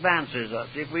 it advances us.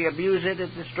 If we abuse it,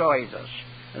 it destroys us.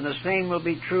 And the same will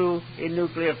be true in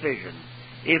nuclear fission.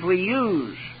 If we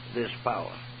use this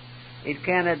power, it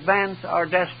can advance our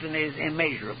destinies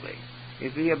immeasurably.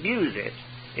 If we abuse it,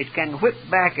 it can whip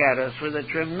back at us with a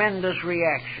tremendous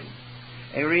reaction,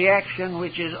 a reaction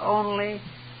which is only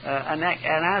an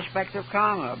aspect of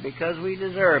karma because we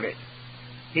deserve it.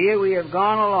 Here we have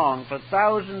gone along for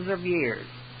thousands of years,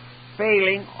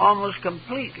 failing almost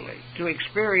completely to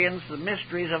experience the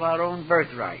mysteries of our own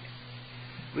birthright.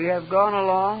 We have gone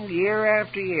along year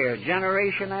after year,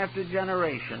 generation after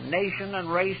generation, nation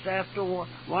and race after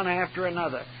one after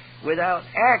another, without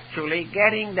actually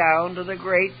getting down to the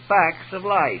great facts of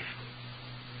life.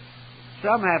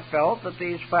 Some have felt that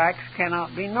these facts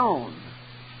cannot be known,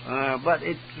 but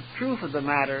the truth of the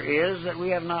matter is that we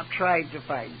have not tried to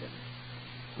find them.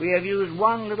 We have used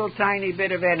one little tiny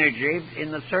bit of energy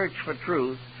in the search for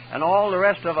truth, and all the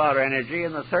rest of our energy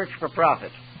in the search for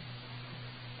profit.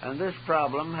 And this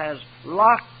problem has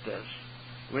locked us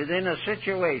within a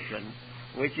situation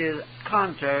which is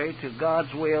contrary to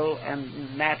God's will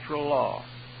and natural law.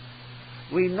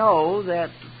 We know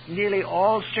that nearly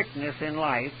all sickness in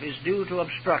life is due to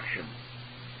obstruction.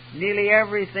 Nearly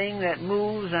everything that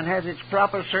moves and has its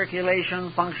proper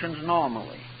circulation functions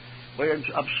normally, but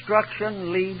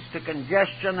obstruction leads to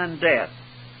congestion and death.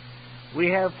 We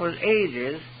have for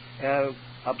ages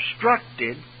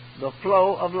obstructed the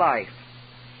flow of life.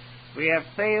 We have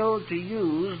failed to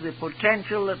use the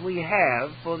potential that we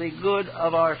have for the good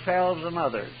of ourselves and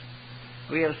others.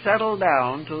 We have settled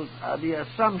down to the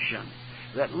assumption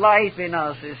that life in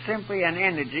us is simply an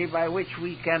energy by which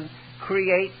we can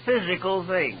create physical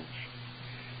things.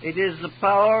 It is the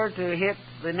power to hit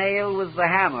the nail with the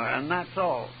hammer, and that's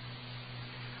all.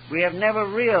 We have never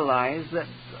realized that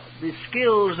the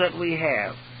skills that we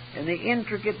have and the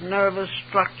intricate nervous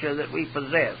structure that we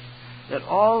possess, that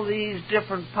all these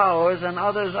different powers and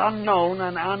others unknown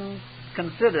and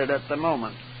unconsidered at the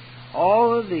moment,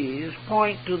 all of these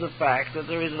point to the fact that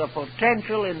there is a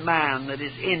potential in man that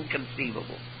is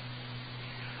inconceivable.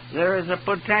 There is a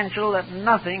potential that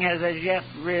nothing has as yet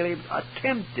really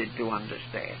attempted to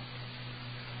understand.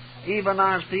 Even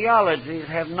our theologies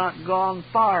have not gone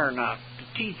far enough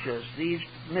to teach us these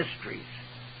mysteries.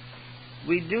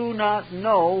 We do not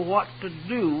know what to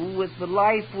do with the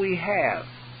life we have,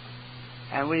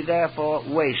 and we therefore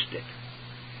waste it.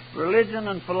 Religion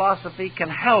and philosophy can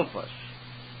help us,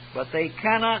 but they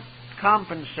cannot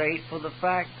compensate for the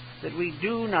fact that we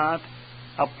do not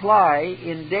apply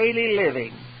in daily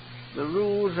living the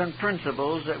rules and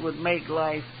principles that would make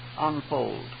life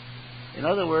unfold. In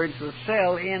other words, the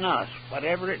cell in us,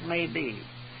 whatever it may be,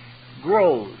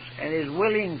 grows and is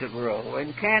willing to grow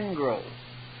and can grow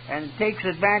and takes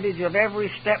advantage of every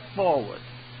step forward.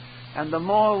 And the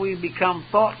more we become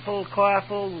thoughtful,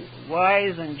 careful,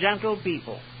 wise, and gentle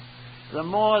people, the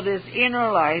more this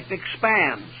inner life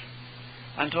expands,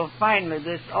 until finally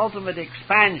this ultimate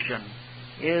expansion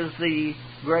is the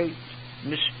great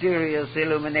mysterious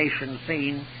illumination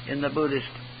seen in the Buddhist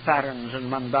patterns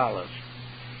and mandalas.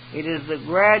 It is the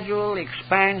gradual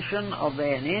expansion of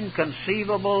an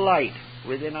inconceivable light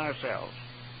within ourselves,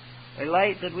 a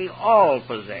light that we all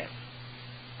possess,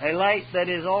 a light that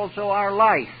is also our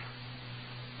life,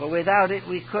 for without it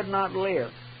we could not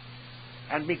live.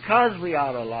 And because we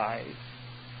are alive,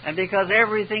 and because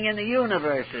everything in the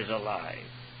universe is alive,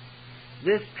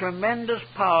 this tremendous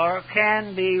power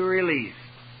can be released.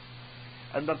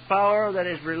 And the power that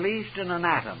is released in an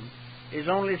atom is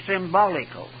only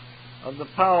symbolical of the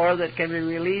power that can be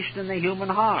released in the human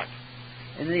heart,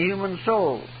 in the human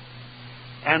soul.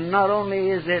 And not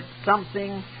only is it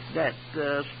something that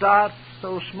starts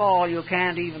so small you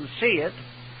can't even see it,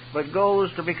 but goes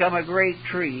to become a great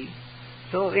tree,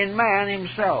 so in man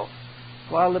himself,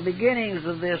 while the beginnings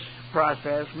of this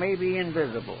process may be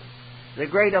invisible, the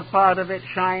greater part of it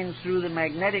shines through the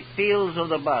magnetic fields of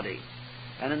the body,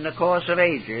 and in the course of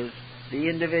ages, the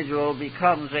individual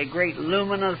becomes a great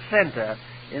luminous center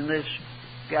in this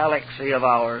galaxy of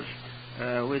ours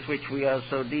with which we are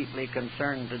so deeply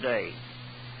concerned today.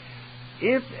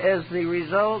 If, as the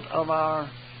result of our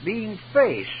being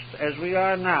faced, as we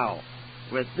are now,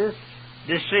 with this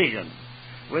decision,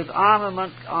 with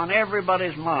armament on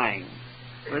everybody's mind,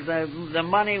 with the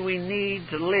money we need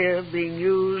to live being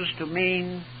used to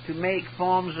make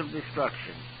forms of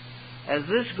destruction, as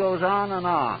this goes on,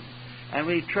 and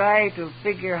we try to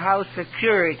figure how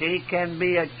security can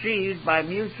be achieved by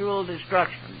mutual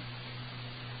destruction,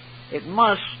 it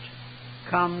must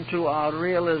come to our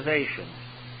realization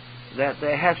that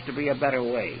there has to be a better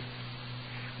way.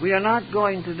 We are not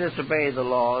going to disobey the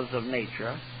laws of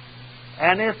nature,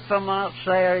 and if from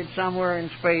outside, somewhere in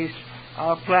space,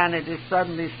 our planet is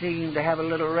suddenly seen to have a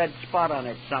little red spot on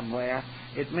it somewhere,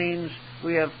 it means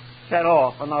we have set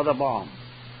off another bomb.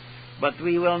 But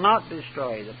we will not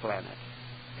destroy the planet.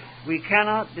 We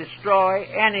cannot destroy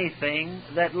anything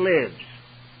that lives.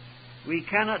 We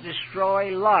cannot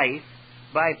destroy life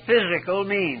by physical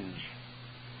means.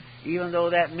 even though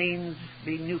that means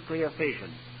the nuclear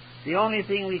fission. The only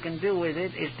thing we can do with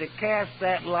it is to cast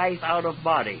that life out of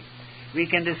body. We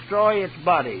can destroy its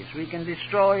bodies. We can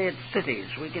destroy its cities.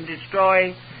 We can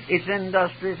destroy its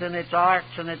industries and its arts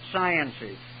and its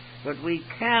sciences. But we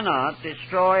cannot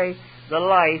destroy the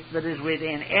life that is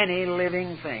within any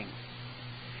living thing.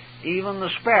 Even the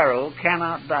sparrow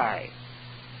cannot die,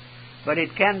 but it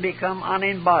can become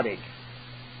unembodied.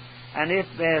 And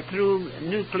if through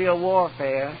nuclear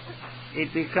warfare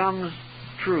it becomes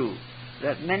true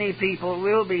that many people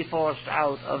will be forced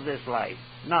out of this life,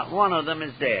 not one of them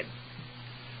is dead.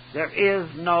 There is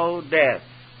no death.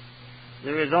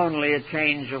 There is only a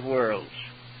change of worlds.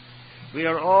 We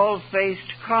are all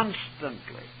faced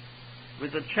constantly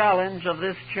with the challenge of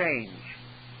this change.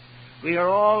 We are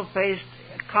all faced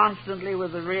constantly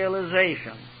with the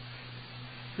realization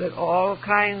that all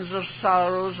kinds of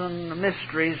sorrows and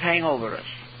mysteries hang over us,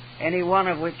 any one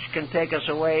of which can take us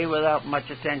away without much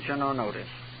attention or notice.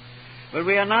 But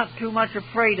we are not too much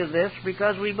afraid of this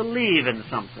because we believe in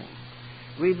something.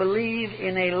 We believe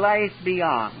in a life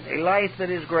beyond, a life that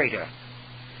is greater.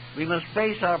 We must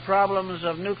face our problems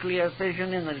of nuclear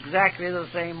fission in exactly the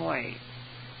same way.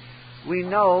 We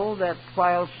know that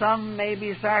while some may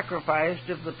be sacrificed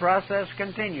if the process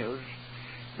continues,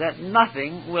 that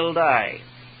nothing will die.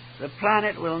 The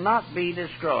planet will not be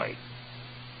destroyed.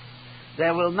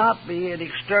 There will not be an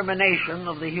extermination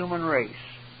of the human race.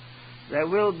 There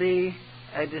will be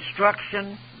a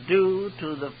destruction due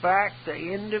to the fact the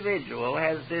individual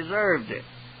has deserved it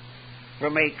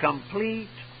from a complete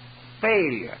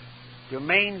failure to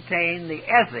maintain the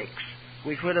ethics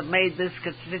which would have made this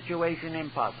situation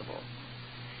impossible.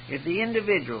 If the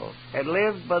individual had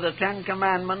lived by the Ten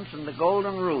Commandments and the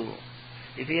Golden Rule,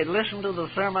 if he had listened to the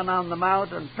Sermon on the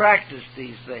Mount and practiced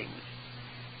these things,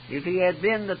 if he had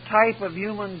been the type of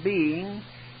human being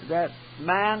that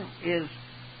man is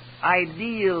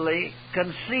ideally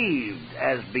conceived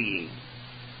as being,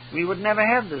 we would never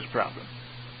have this problem.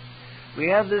 We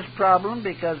have this problem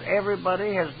because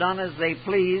everybody has done as they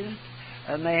pleased,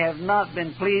 and they have not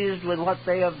been pleased with what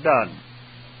they have done.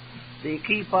 They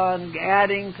keep on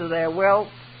adding to their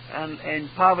wealth and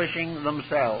impoverishing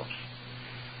themselves.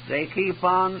 They keep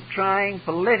on trying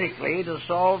politically to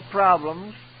solve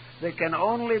problems that can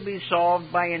only be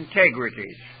solved by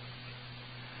integrities.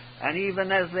 And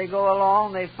even as they go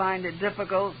along, they find it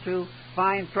difficult to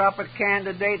find proper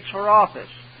candidates for office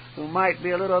who might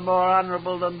be a little more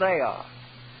honorable than they are.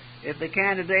 If the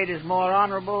candidate is more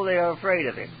honorable, they are afraid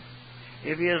of him.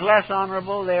 If he is less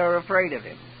honorable, they are afraid of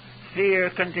him.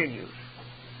 Fear continues.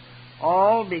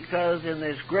 All because in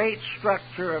this great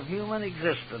structure of human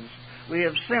existence, we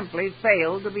have simply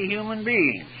failed to be human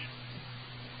beings.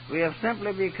 We have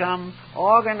simply become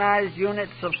organized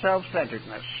units of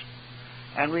self-centeredness,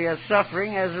 and we are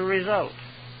suffering as a result.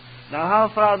 Now,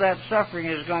 how far that suffering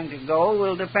is going to go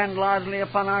will depend largely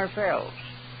upon ourselves.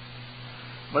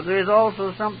 But there is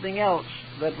also something else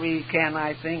that we can,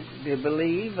 I think,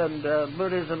 believe, and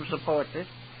Buddhism supports it,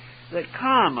 that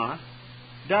karma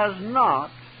does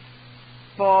not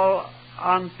fall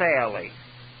unfairly.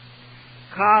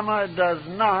 Karma does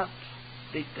not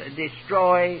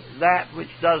destroy that which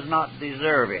does not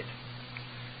deserve it.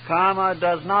 Karma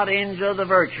does not injure the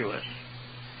virtuous.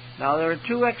 Now, there are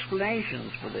two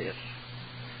explanations for this.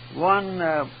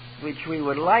 One which we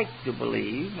would like to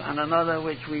believe, and another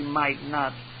which we might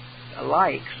not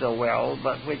like so well,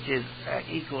 but which is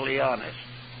equally honest.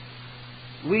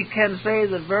 We can say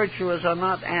that virtuous are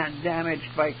not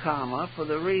damaged by karma for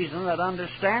the reason that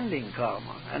understanding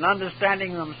karma and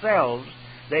understanding themselves,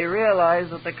 they realize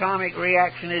that the karmic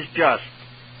reaction is just,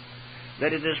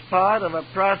 that it is part of a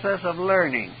process of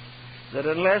learning, that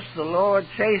unless the Lord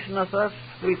chasteneth us,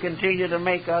 we continue to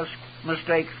make us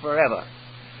mistakes forever.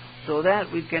 So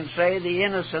that we can say the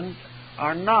innocent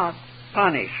are not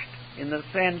punished in the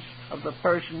sense of the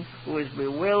person who is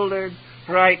bewildered,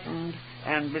 frightened,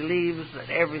 and believes that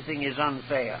everything is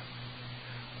unfair.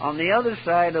 On the other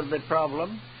side of the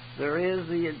problem, there is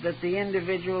that the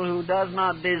individual who does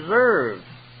not deserve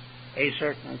a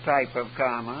certain type of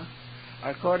karma,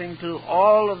 according to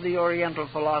all of the Oriental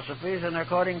philosophies and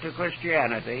according to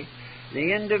Christianity,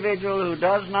 the individual who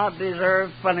does not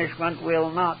deserve punishment will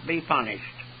not be punished.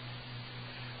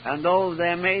 And though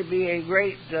there may be a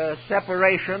great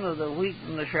separation of the wheat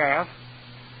and the chaff,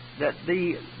 that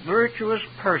the virtuous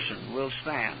person will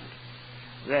stand,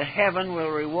 that heaven will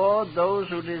reward those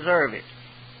who deserve it.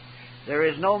 There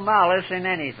is no malice in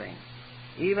anything.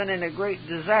 Even in a great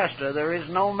disaster, there is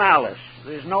no malice.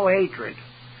 There is no hatred.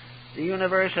 The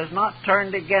universe has not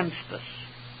turned against us.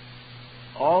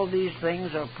 All these things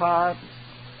are part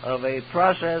of a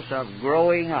process of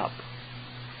growing up.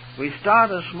 We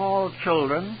start as small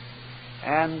children,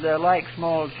 and like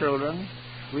small children,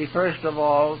 we first of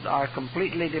all are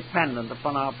completely dependent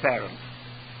upon our parents.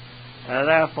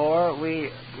 Therefore, we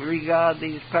regard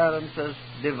these parents as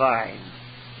divine.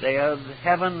 They are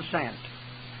heaven sent.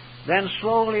 Then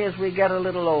slowly, as we get a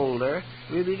little older,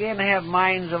 we begin to have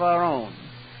minds of our own,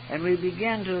 and we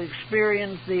begin to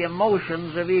experience the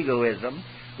emotions of egoism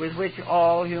with which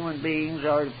all human beings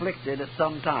are afflicted at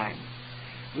some time.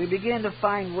 We begin to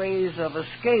find ways of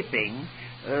escaping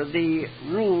the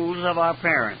rules of our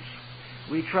parents.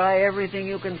 We try everything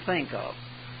you can think of,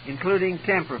 including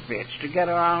temper fits, to get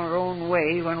our own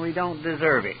way when we don't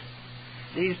deserve it.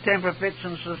 These temper fits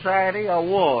in society are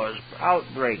wars,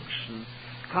 outbreaks, and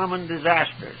common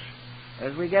disasters.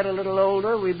 As we get a little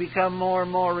older, we become more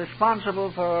and more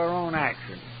responsible for our own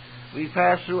actions. We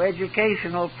pass through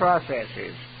educational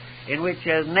processes in which,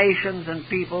 as nations and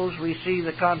peoples, we see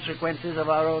the consequences of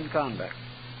our own conduct.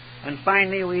 And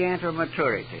finally, we enter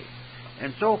maturity.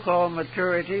 In so-called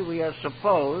maturity, we are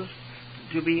supposed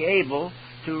to be able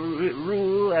to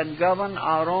rule and govern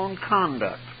our own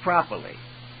conduct properly.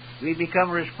 We become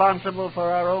responsible for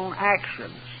our own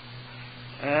actions.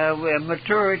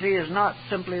 Maturity is not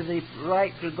simply the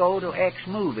right to go to X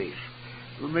movies.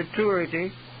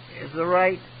 Maturity is the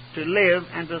right to live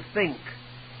and to think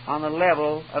on the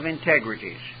level of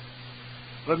integrities.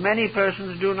 But many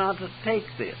persons do not take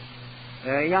this.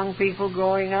 Young people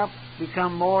growing up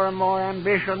become more and more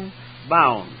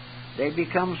ambition-bound. They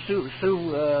become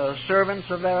servants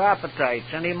of their appetites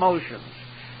and emotions.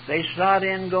 They start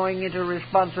going into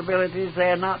responsibilities they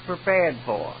are not prepared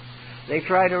for. They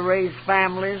try to raise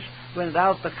families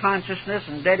without the consciousness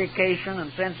and dedication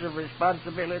and sense of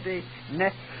responsibility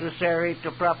necessary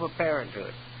to proper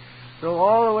parenthood. So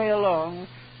all the way along,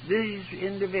 these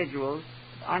individuals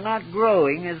are not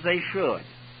growing as they should.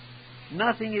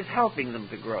 Nothing is helping them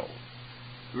to grow.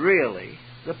 Really,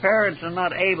 the parents are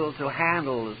not able to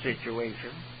handle the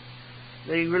situation.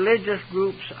 The religious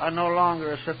groups are no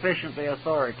longer sufficiently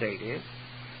authoritative.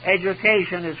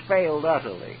 Education has failed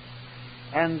utterly.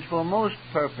 And for most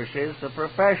purposes, the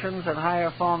professions and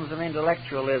higher forms of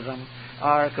intellectualism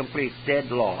are a complete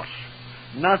dead loss.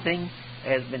 Nothing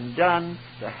has been done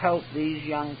to help these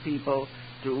young people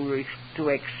to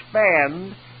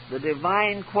expand the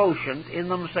divine quotient in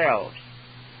themselves.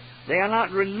 They are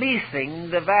not releasing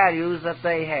the values that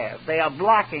they have. They are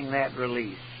blocking that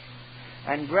release.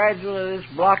 And gradually this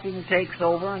blocking takes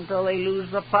over until they lose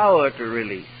the power to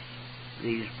release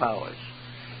these powers.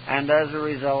 And as a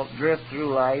result, drift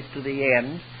through life to the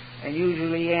end, and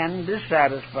usually end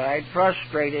dissatisfied,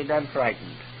 frustrated, and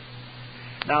frightened.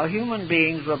 Now, human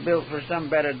beings were built for some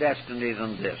better destiny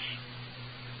than this.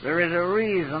 There is a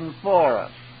reason for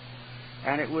us,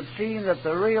 and it would seem that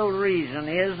the real reason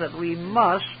is that we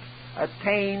must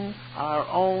attain our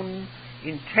own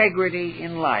integrity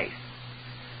in life.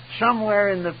 Somewhere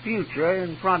in the future,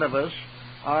 in front of us,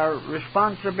 are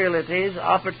responsibilities,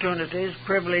 opportunities,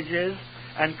 privileges,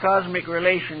 and cosmic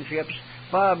relationships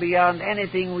far beyond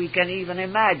anything we can even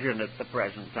imagine at the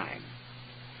present time.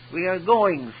 We are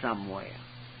going somewhere,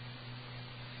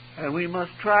 and we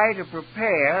must try to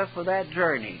prepare for that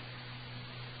journey.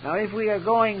 Now, if we are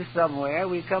going somewhere,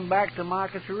 we come back to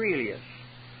Marcus Aurelius.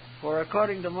 For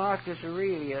according to Marcus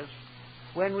Aurelius,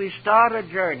 when we start a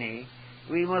journey,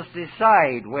 we must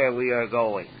decide where we are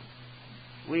going.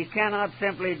 We cannot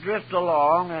simply drift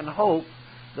along and hope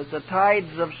that the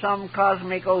tides of some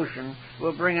cosmic ocean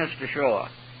will bring us to shore.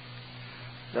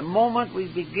 The moment we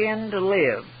begin to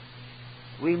live,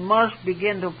 we must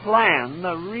begin to plan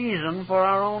the reason for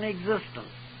our own existence.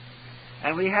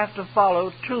 And we have to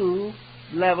follow two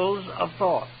levels of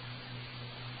thought.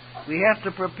 We have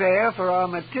to prepare for our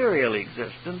material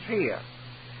existence here.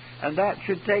 And that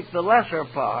should take the lesser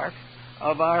part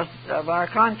of our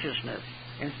consciousness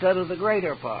instead of the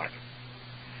greater part.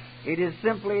 It is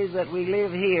simply that we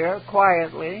live here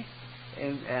quietly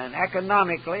and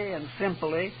economically and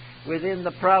simply within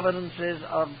the providences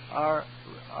of our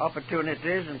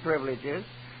opportunities and privileges.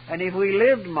 And if we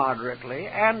lived moderately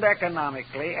and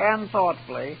economically and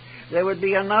thoughtfully, there would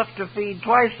be enough to feed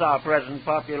twice our present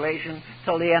population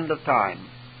till the end of time.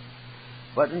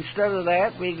 But instead of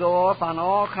that, we go off on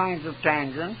all kinds of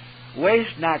tangents,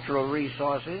 waste natural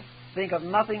resources, think of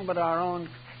nothing but our own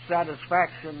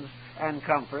satisfactions and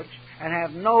comforts, and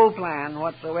have no plan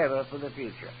whatsoever for the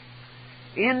future.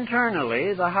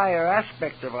 Internally, the higher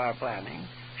aspect of our planning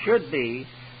should be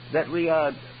that we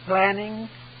are planning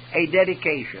a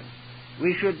dedication.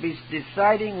 We should be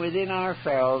deciding within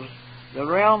ourselves the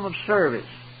realm of service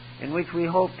in which we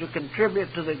hope to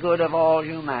contribute to the good of all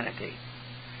humanity.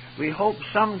 We hope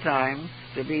sometime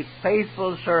to be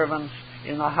faithful servants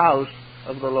in the house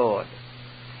of the Lord.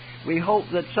 We hope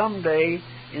that someday,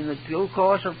 in the due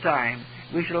course of time,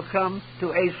 we shall come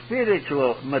to a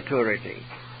spiritual maturity,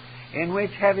 in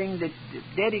which, having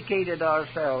dedicated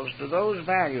ourselves to those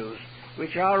values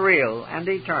which are real and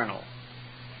eternal,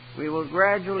 we will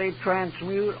gradually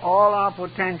transmute all our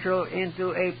potential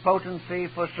into a potency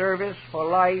for service, for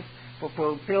life, for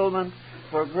fulfillment,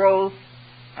 for growth,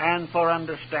 and for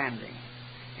understanding.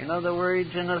 In other words,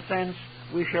 in a sense,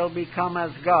 we shall become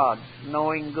as gods,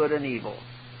 knowing good and evil.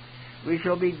 We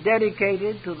shall be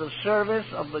dedicated to the service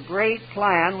of the great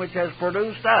plan which has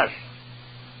produced us.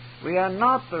 We are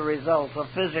not the result of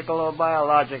physical or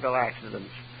biological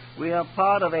accidents. We are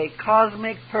part of a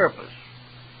cosmic purpose.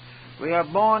 We are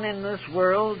born in this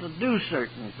world to do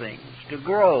certain things, to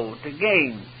grow, to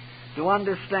gain, to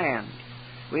understand.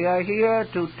 We are here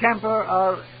to temper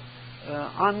our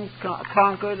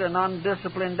unconquered and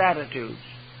undisciplined attitudes.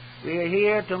 We are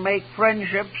here to make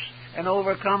friendships and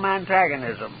overcome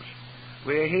antagonisms.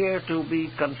 We are here to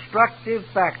be constructive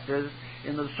factors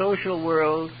in the social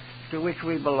world to which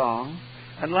we belong.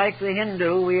 And like the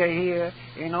Hindu, we are here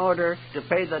in order to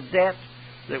pay the debt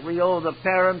that we owe the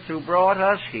parents who brought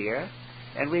us here,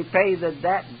 and we pay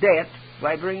that debt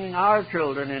by bringing our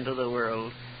children into the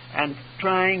world and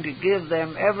trying to give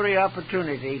them every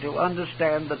opportunity to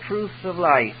understand the truths of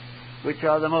life, which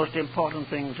are the most important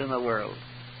things in the world.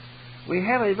 We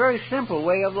have a very simple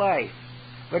way of life,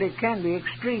 but it can be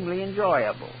extremely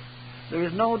enjoyable. There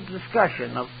is no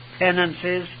discussion of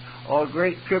penances or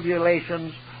great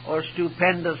tribulations or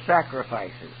stupendous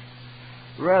sacrifices.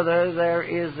 Rather, there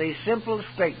is the simple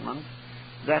statement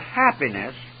that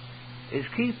happiness is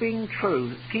keeping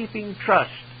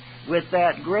trust with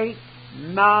that great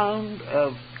mound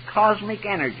of cosmic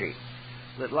energy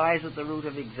that lies at the root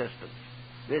of existence,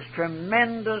 this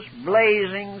tremendous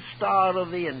blazing star of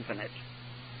the infinite.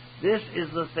 This is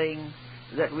the thing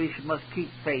that we must keep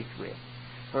faith with,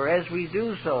 for as we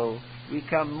do so, we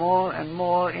come more and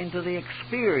more into the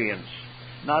experience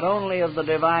not only of the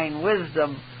divine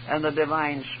wisdom and the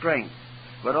divine strength,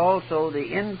 but also the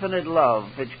infinite love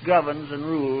which governs and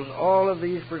rules all of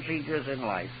these procedures in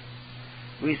life.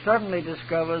 We suddenly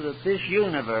discover that this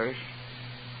universe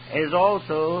is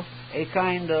also a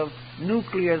kind of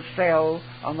nuclear cell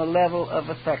on the level of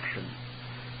affection.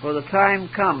 For the time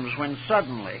comes when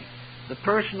suddenly the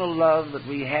personal love that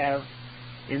we have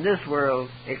in this world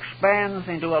expands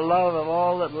into a love of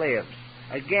all that lives.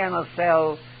 Again, a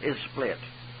cell is split.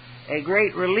 A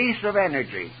great release of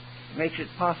energy makes it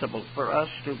possible for us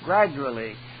to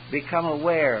gradually become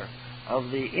aware of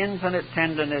the infinite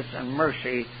tenderness and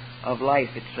mercy of life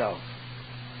itself.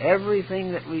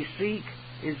 Everything that we seek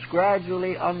is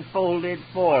gradually unfolded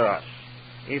for us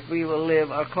if we will live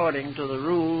according to the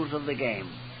rules of the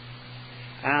game.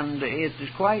 And it is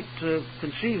quite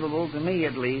conceivable, to me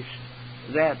at least,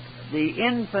 that the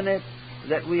infinite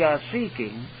that we are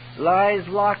seeking lies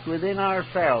locked within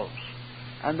ourselves,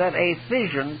 and that a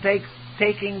fission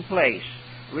taking place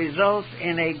results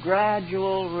in a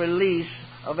gradual release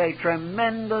of a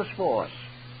tremendous force,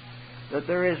 that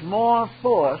there is more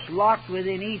force locked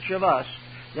within each of us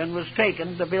than was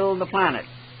taken to build the planet,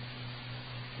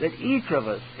 that each of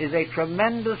us is a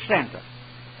tremendous center,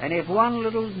 and if one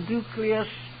little nucleus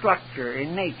structure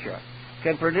in nature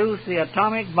can produce the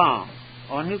atomic bomb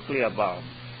or nuclear bomb,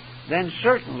 then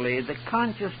certainly the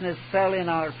consciousness cell in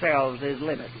ourselves is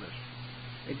limitless.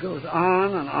 It goes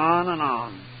on and on and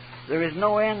on. There is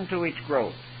no end to its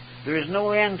growth. There is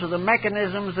no end to the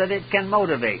mechanisms that it can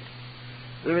motivate.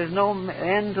 There is no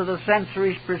end to the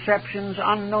sensory perceptions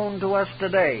unknown to us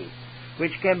today,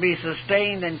 which can be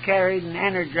sustained and carried and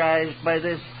energized by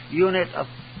this unit of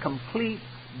complete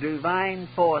divine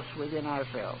force within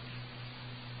ourselves.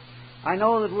 I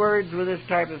know that words with this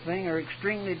type of thing are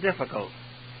extremely difficult.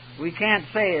 We can't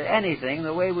say anything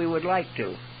the way we would like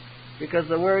to, because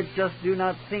the words just do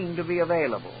not seem to be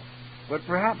available. But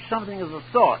perhaps something of the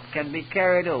thought can be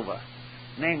carried over,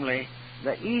 namely,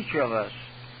 that each of us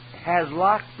has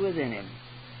locked within him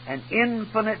an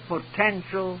infinite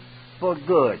potential for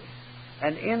good,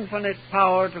 an infinite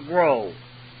power to grow,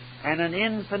 and an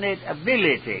infinite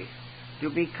ability to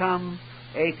become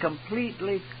a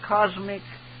completely cosmic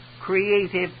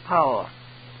creative power,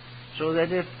 so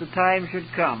that if the time should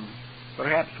come,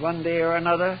 perhaps one day or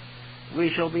another,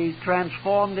 we shall be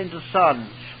transformed into suns,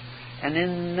 and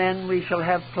then we shall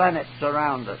have planets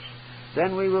around us.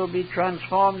 Then we will be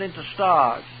transformed into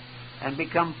stars and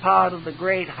become part of the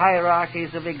great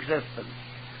hierarchies of existence,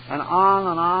 and on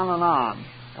and on and on,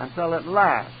 until at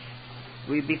last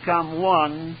we become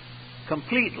one,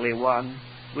 completely one,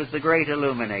 with the great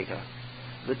illuminator,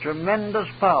 the tremendous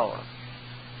power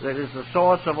that is the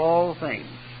source of all things.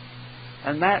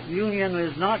 And that union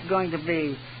is not going to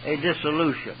be a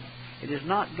dissolution. It is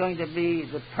not going to be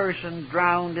the person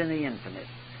drowned in the infinite.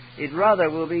 It rather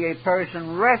will be a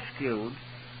person rescued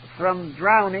from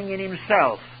drowning in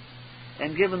himself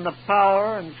and given the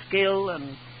power and skill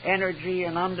and energy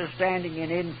and understanding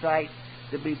and insight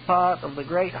to be part of the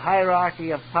great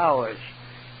hierarchy of powers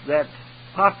that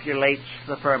populates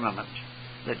the firmament,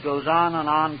 that goes on and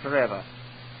on forever.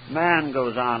 Man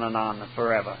goes on and on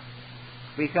forever,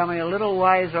 becoming a little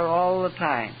wiser all the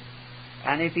time.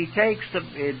 And if he takes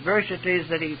the adversities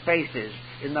that he faces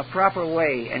in the proper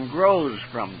way and grows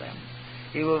from them,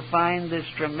 he will find this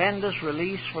tremendous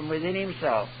release from within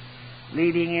himself,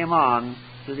 leading him on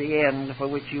to the end for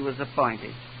which he was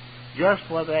appointed. Just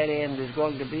what that end is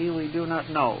going to be, we do not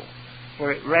know,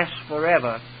 for it rests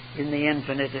forever in the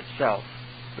infinite itself.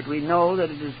 But we know that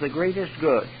it is the greatest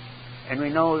good, and we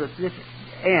know that this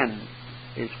end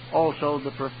is also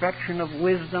the perfection of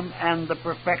wisdom and the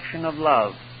perfection of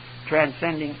love,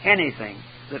 transcending anything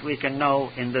that we can know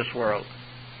in this world.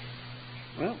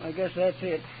 Well, I guess that's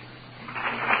it.